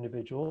for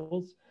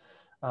individuals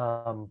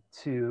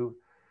to,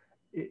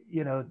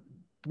 you know,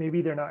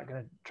 maybe they're not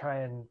going to try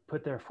and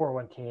put their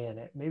 401k in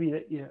it. Maybe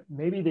that, you know,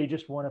 maybe they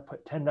just want to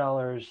put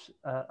 $10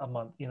 a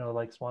month, you know,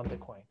 like Swan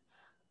Bitcoin.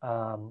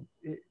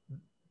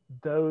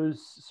 Those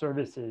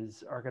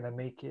services are going to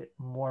make it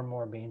more and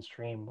more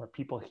mainstream, where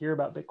people hear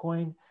about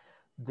Bitcoin,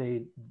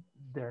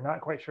 they're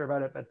not quite sure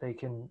about it, but they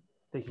can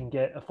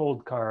get a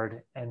fold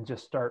card and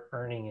just start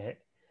earning it.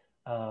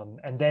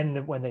 And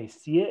then when they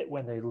see it,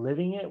 when they're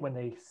living it, when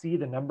they see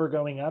the number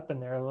going up in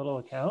their little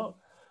account,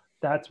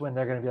 that's when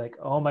they're going to be like,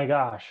 oh my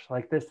gosh,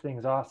 like this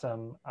thing's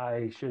awesome.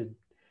 I should,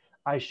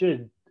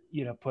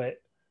 you know, put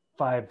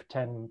 5,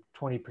 10,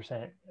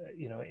 20%,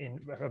 you know, in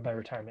my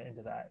retirement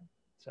into that.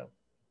 So.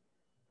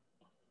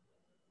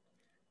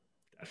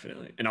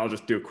 Definitely. And I'll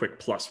just do a quick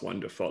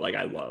 +1 to Fold. Like,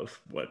 I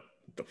love what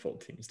the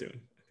Fold team is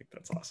doing. I think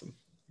that's awesome.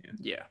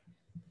 Yeah,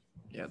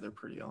 they're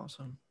pretty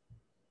awesome.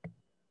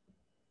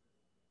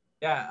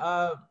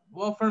 Yeah.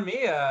 Well, for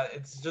me,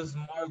 it's just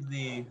more of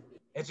the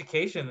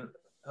education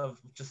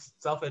of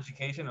just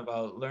self-education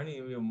about learning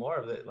even more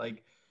of it.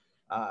 Like,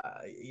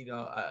 you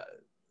know, I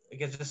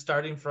guess just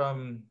starting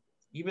from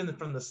even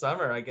from the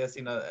summer, I guess,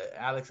 you know,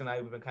 Alex and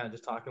I, we've been kind of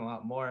just talking a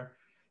lot more,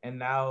 and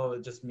now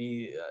just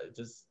me,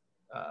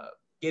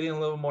 getting a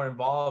little more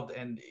involved,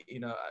 and, you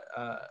know,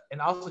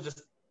 and also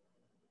just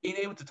being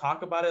able to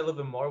talk about it a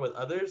little bit more with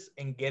others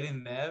and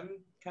getting them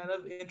kind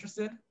of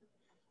interested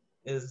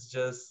is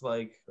just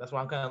like, that's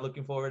why I'm kind of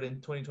looking forward in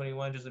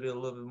 2021, just to be a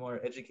little bit more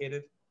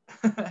educated.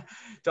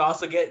 To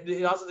also get,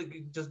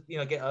 just, you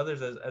know, get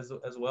others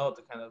as well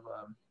to kind of,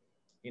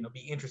 you know,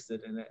 be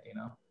interested in it, you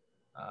know.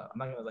 I'm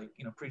not gonna, like,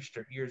 you know, preach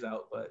their ears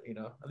out, but, you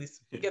know, at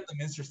least get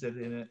them interested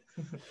in it.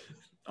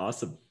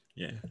 Awesome.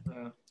 Yeah.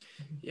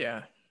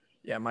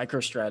 Yeah,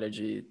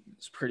 MicroStrategy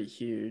is pretty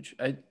huge.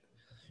 I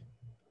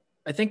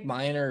think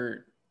mine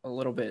are a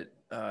little bit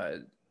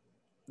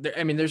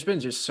I mean, there's been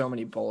just so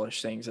many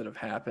bullish things that have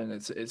happened.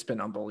 It's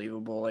been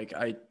unbelievable. Like,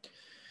 I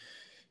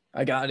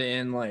got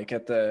in like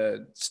at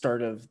the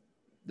start of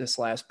this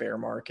last bear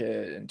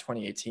market in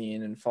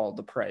 2018 and followed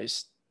the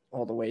price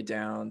all the way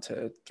down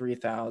to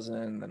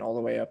 3,000, then all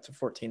the way up to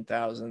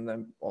 14,000,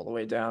 then all the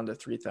way down to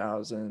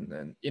 3,000.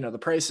 And, you know, the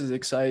price is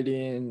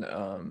exciting.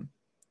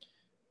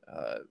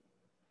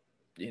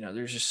 You know,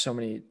 there's just so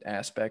many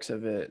aspects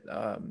of it.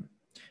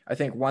 I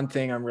think one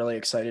thing I'm really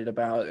excited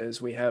about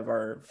is we have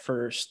our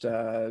first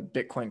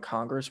Bitcoin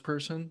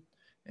congressperson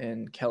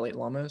in Kelly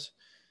Lummis,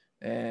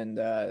 and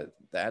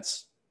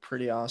that's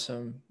pretty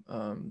awesome.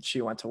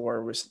 She went to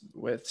war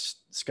with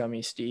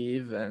Scummy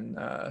Steve, and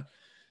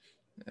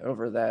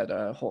over that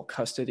whole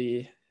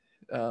custody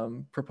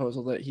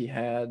proposal that he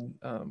had.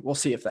 We'll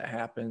see if that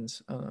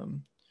happens.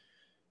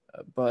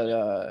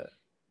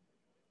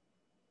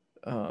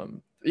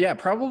 Yeah,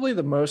 probably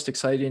the most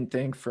exciting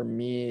thing for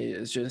me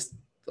is just,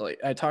 like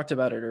I talked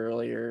about it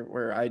earlier,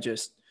 where I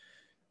just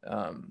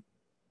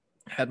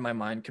had my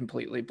mind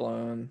completely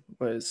blown,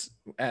 was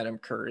Adam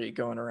Curry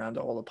going around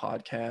to all the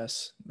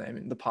podcasts. I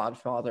mean, the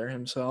Podfather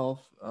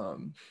himself,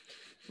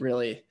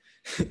 really,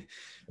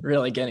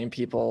 really getting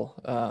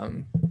people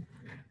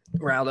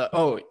riled up.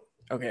 Oh,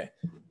 okay.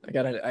 I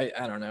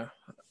don't know.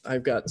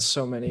 I've got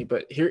so many,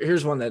 but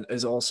here's one that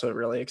is also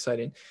really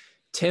exciting.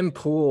 Tim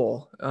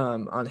Pool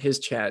on his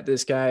chat,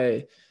 this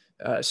guy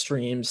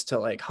streams to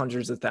like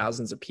hundreds of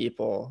thousands of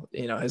people,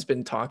 you know, has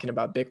been talking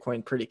about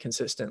Bitcoin pretty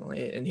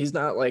consistently. And he's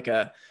not like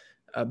a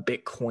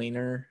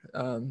Bitcoiner,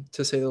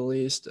 to say the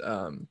least,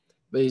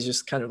 but he's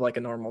just kind of like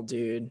a normal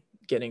dude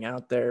getting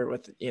out there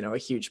with, you know, a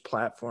huge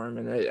platform.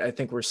 And I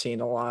think we're seeing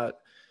a lot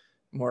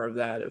more of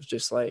that, of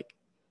just like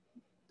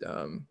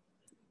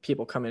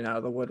people coming out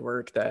of the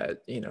woodwork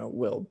that, you know,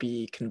 will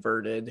be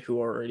converted, who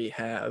already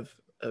have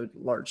a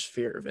large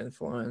sphere of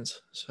influence.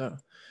 So,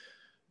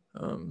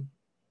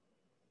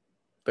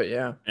 but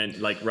yeah. And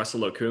like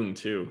Russell Okung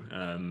too.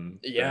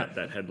 Yeah.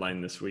 That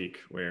headline this week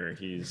where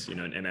he's, you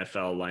know, an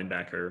NFL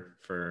linebacker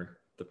for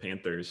the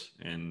Panthers,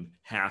 and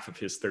half of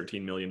his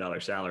 $13 million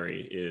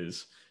salary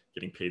is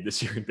getting paid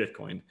this year in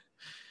Bitcoin.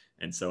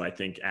 And so I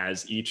think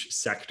as each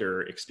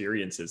sector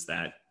experiences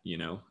that, you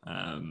know,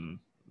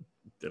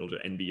 it'll do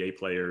NBA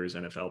players,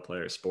 NFL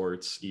players,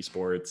 sports,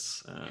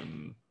 esports,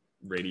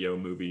 radio,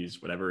 movies,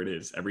 whatever it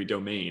is, every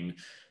domain,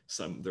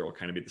 there will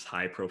kind of be this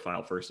high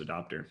profile first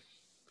adopter.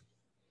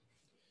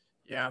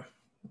 Yeah,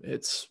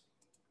 it's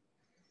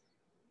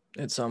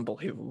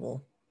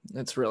unbelievable.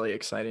 It's really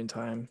exciting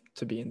time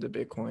to be into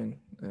Bitcoin.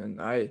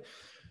 And I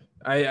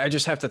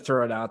just have to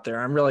throw it out there.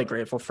 I'm really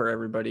grateful for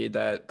everybody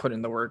that put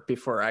in the work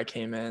before I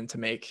came in to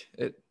make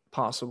it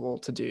possible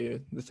to do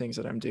the things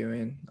that I'm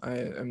doing. I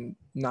am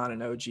not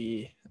an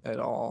OG at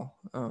all.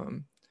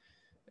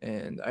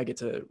 And I get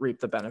to reap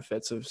the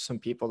benefits of some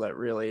people that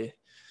really,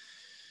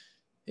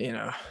 you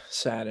know,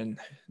 sat and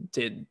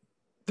did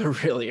the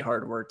really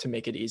hard work to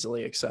make it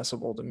easily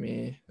accessible to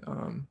me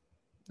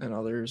and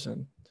others.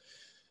 And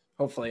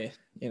hopefully,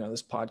 you know,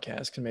 this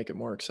podcast can make it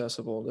more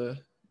accessible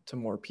to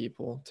more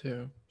people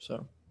too.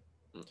 So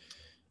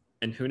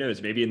And who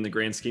knows, maybe in the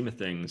grand scheme of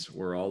things,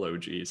 we're all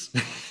OGs.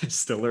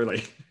 Still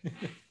early.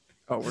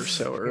 Oh, we're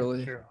so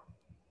early. True.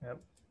 Yep.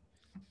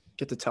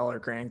 Get to tell our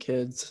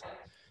grandkids.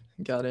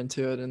 Got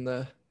into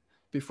it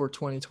before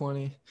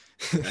 2020.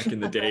 Back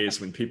in the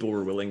days when people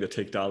were willing to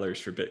take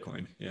dollars for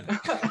Bitcoin. Yeah.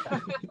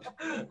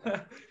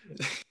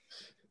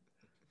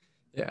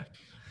 Yeah.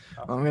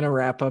 I'm going to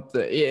wrap up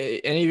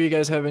any of you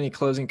guys have any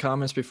closing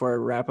comments before I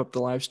wrap up the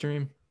live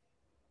stream?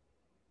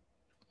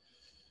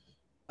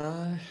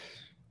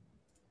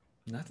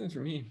 Nothing for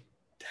me.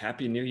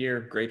 Happy New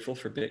Year. Grateful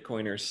for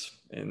Bitcoiners.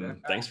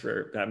 And thanks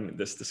for having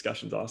this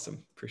discussion's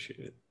awesome. Appreciate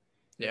it.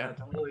 Yeah.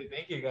 Totally.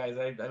 Thank you guys.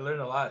 I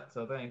learned a lot.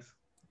 So thanks.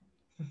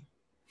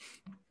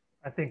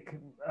 I think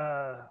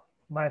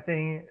my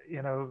thing,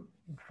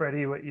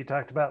 Freddie, what you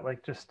talked about,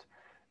 like just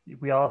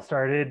we all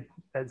started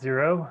at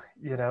zero,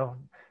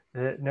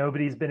 that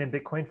nobody's been in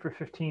Bitcoin for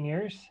 15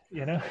 years,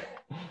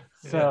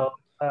 So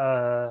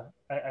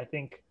I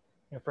think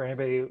for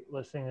anybody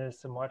listening to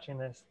this and watching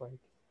this, like,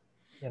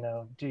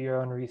 do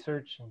your own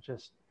research and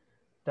just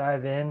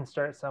dive in,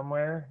 start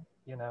somewhere,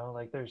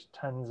 like there's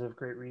tons of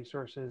great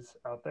resources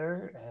out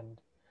there, and,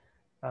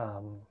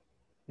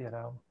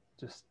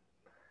 just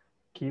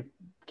keep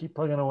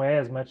plugging away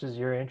as much as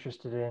you're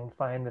interested in.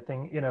 Find the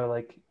thing,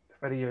 like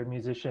Freddie, you're a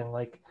musician,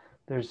 like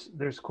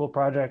there's cool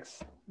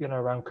projects,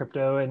 around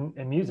crypto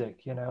and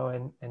music,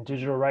 and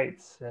digital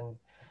rights and,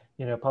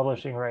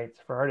 publishing rights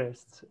for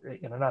artists,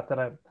 not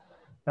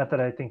that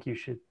I think you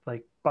should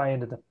like buy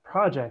into the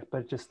project,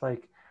 but just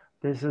like,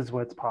 this is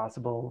what's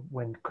possible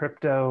when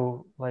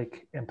crypto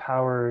like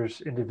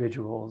empowers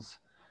individuals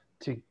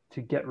to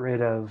get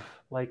rid of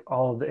like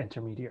all of the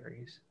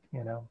intermediaries,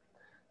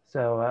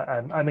 So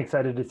I'm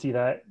excited to see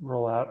that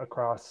roll out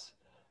across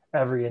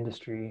every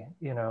industry,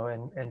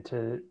 and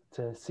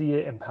to see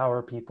it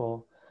empower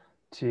people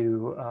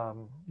to,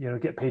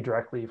 get paid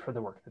directly for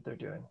the work that they're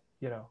doing,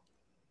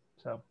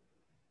 So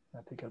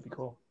I think that'd be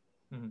cool.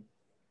 Mm-hmm.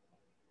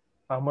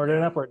 Onward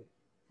and upward.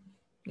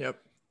 Yep.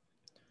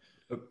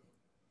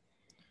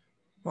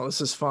 Well,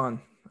 this is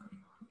fun.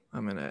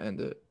 I'm going to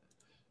end it.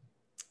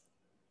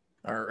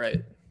 All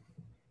right.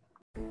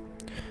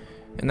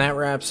 And that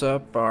wraps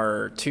up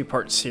our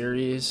 2-part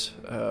series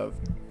of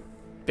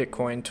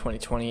Bitcoin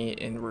 2020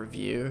 in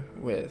review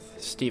with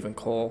Stephen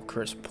Cole,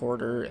 Chris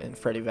Porter, and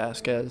Freddie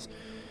Vasquez.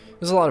 It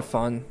was a lot of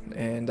fun,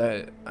 and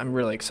I'm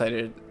really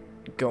excited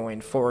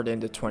going forward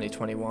into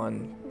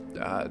 2021.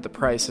 The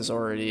price is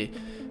already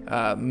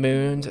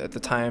mooned at the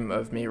time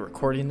of me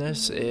recording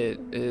this. It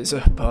is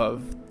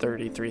above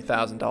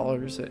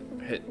 $33,000. It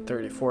hit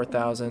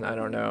 $34,000. I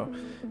don't know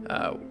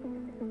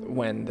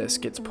when this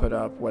gets put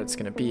up what it's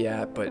going to be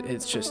at, but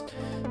it's just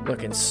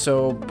looking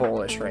so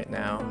bullish right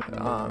now.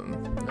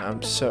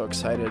 I'm so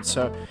excited.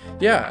 So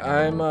yeah,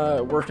 I'm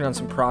working on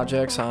some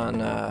projects on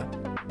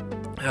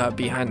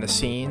behind the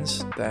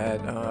scenes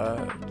that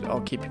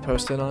I'll keep you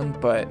posted on,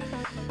 but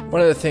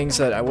one of the things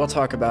that I will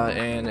talk about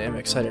and am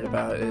excited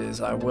about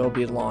is I will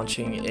be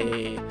launching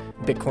a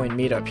Bitcoin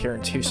meetup here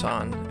in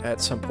Tucson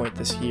at some point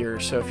this year.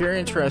 So if you're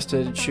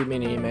interested, shoot me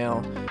an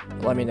email,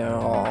 let me know.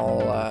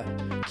 I'll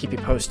keep you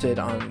posted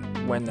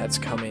on when that's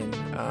coming.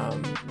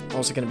 I'm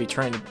also going to be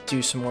trying to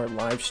do some more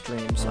live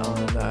streams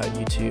on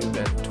YouTube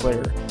and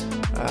Twitter.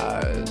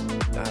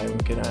 I'm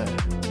going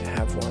to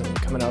have one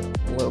coming up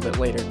a little bit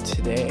later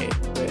today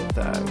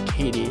with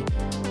Katie,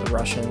 the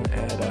Russian,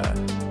 at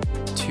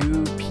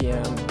 2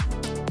 p.m.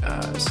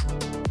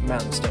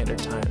 Mountain Standard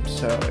Time.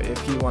 So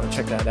if you want to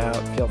check that out,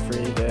 feel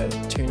free to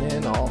tune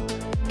in. I'll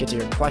get to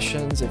your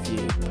questions if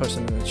you post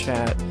them in the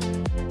chat.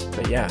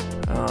 But yeah,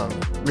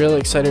 really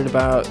excited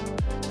about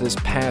this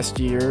past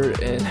year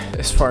and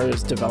as far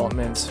as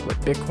developments with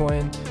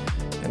Bitcoin,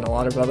 and a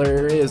lot of other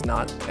areas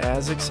not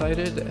as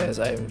excited, as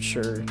I'm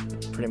sure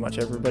pretty much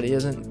everybody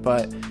isn't.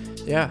 But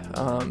yeah,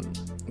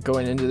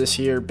 going into this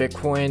year,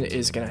 Bitcoin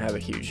is going to have a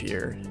huge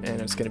year,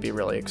 and it's going to be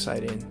really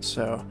exciting.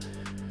 So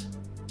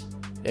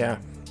yeah,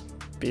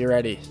 be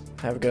ready.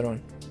 Have a good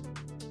one.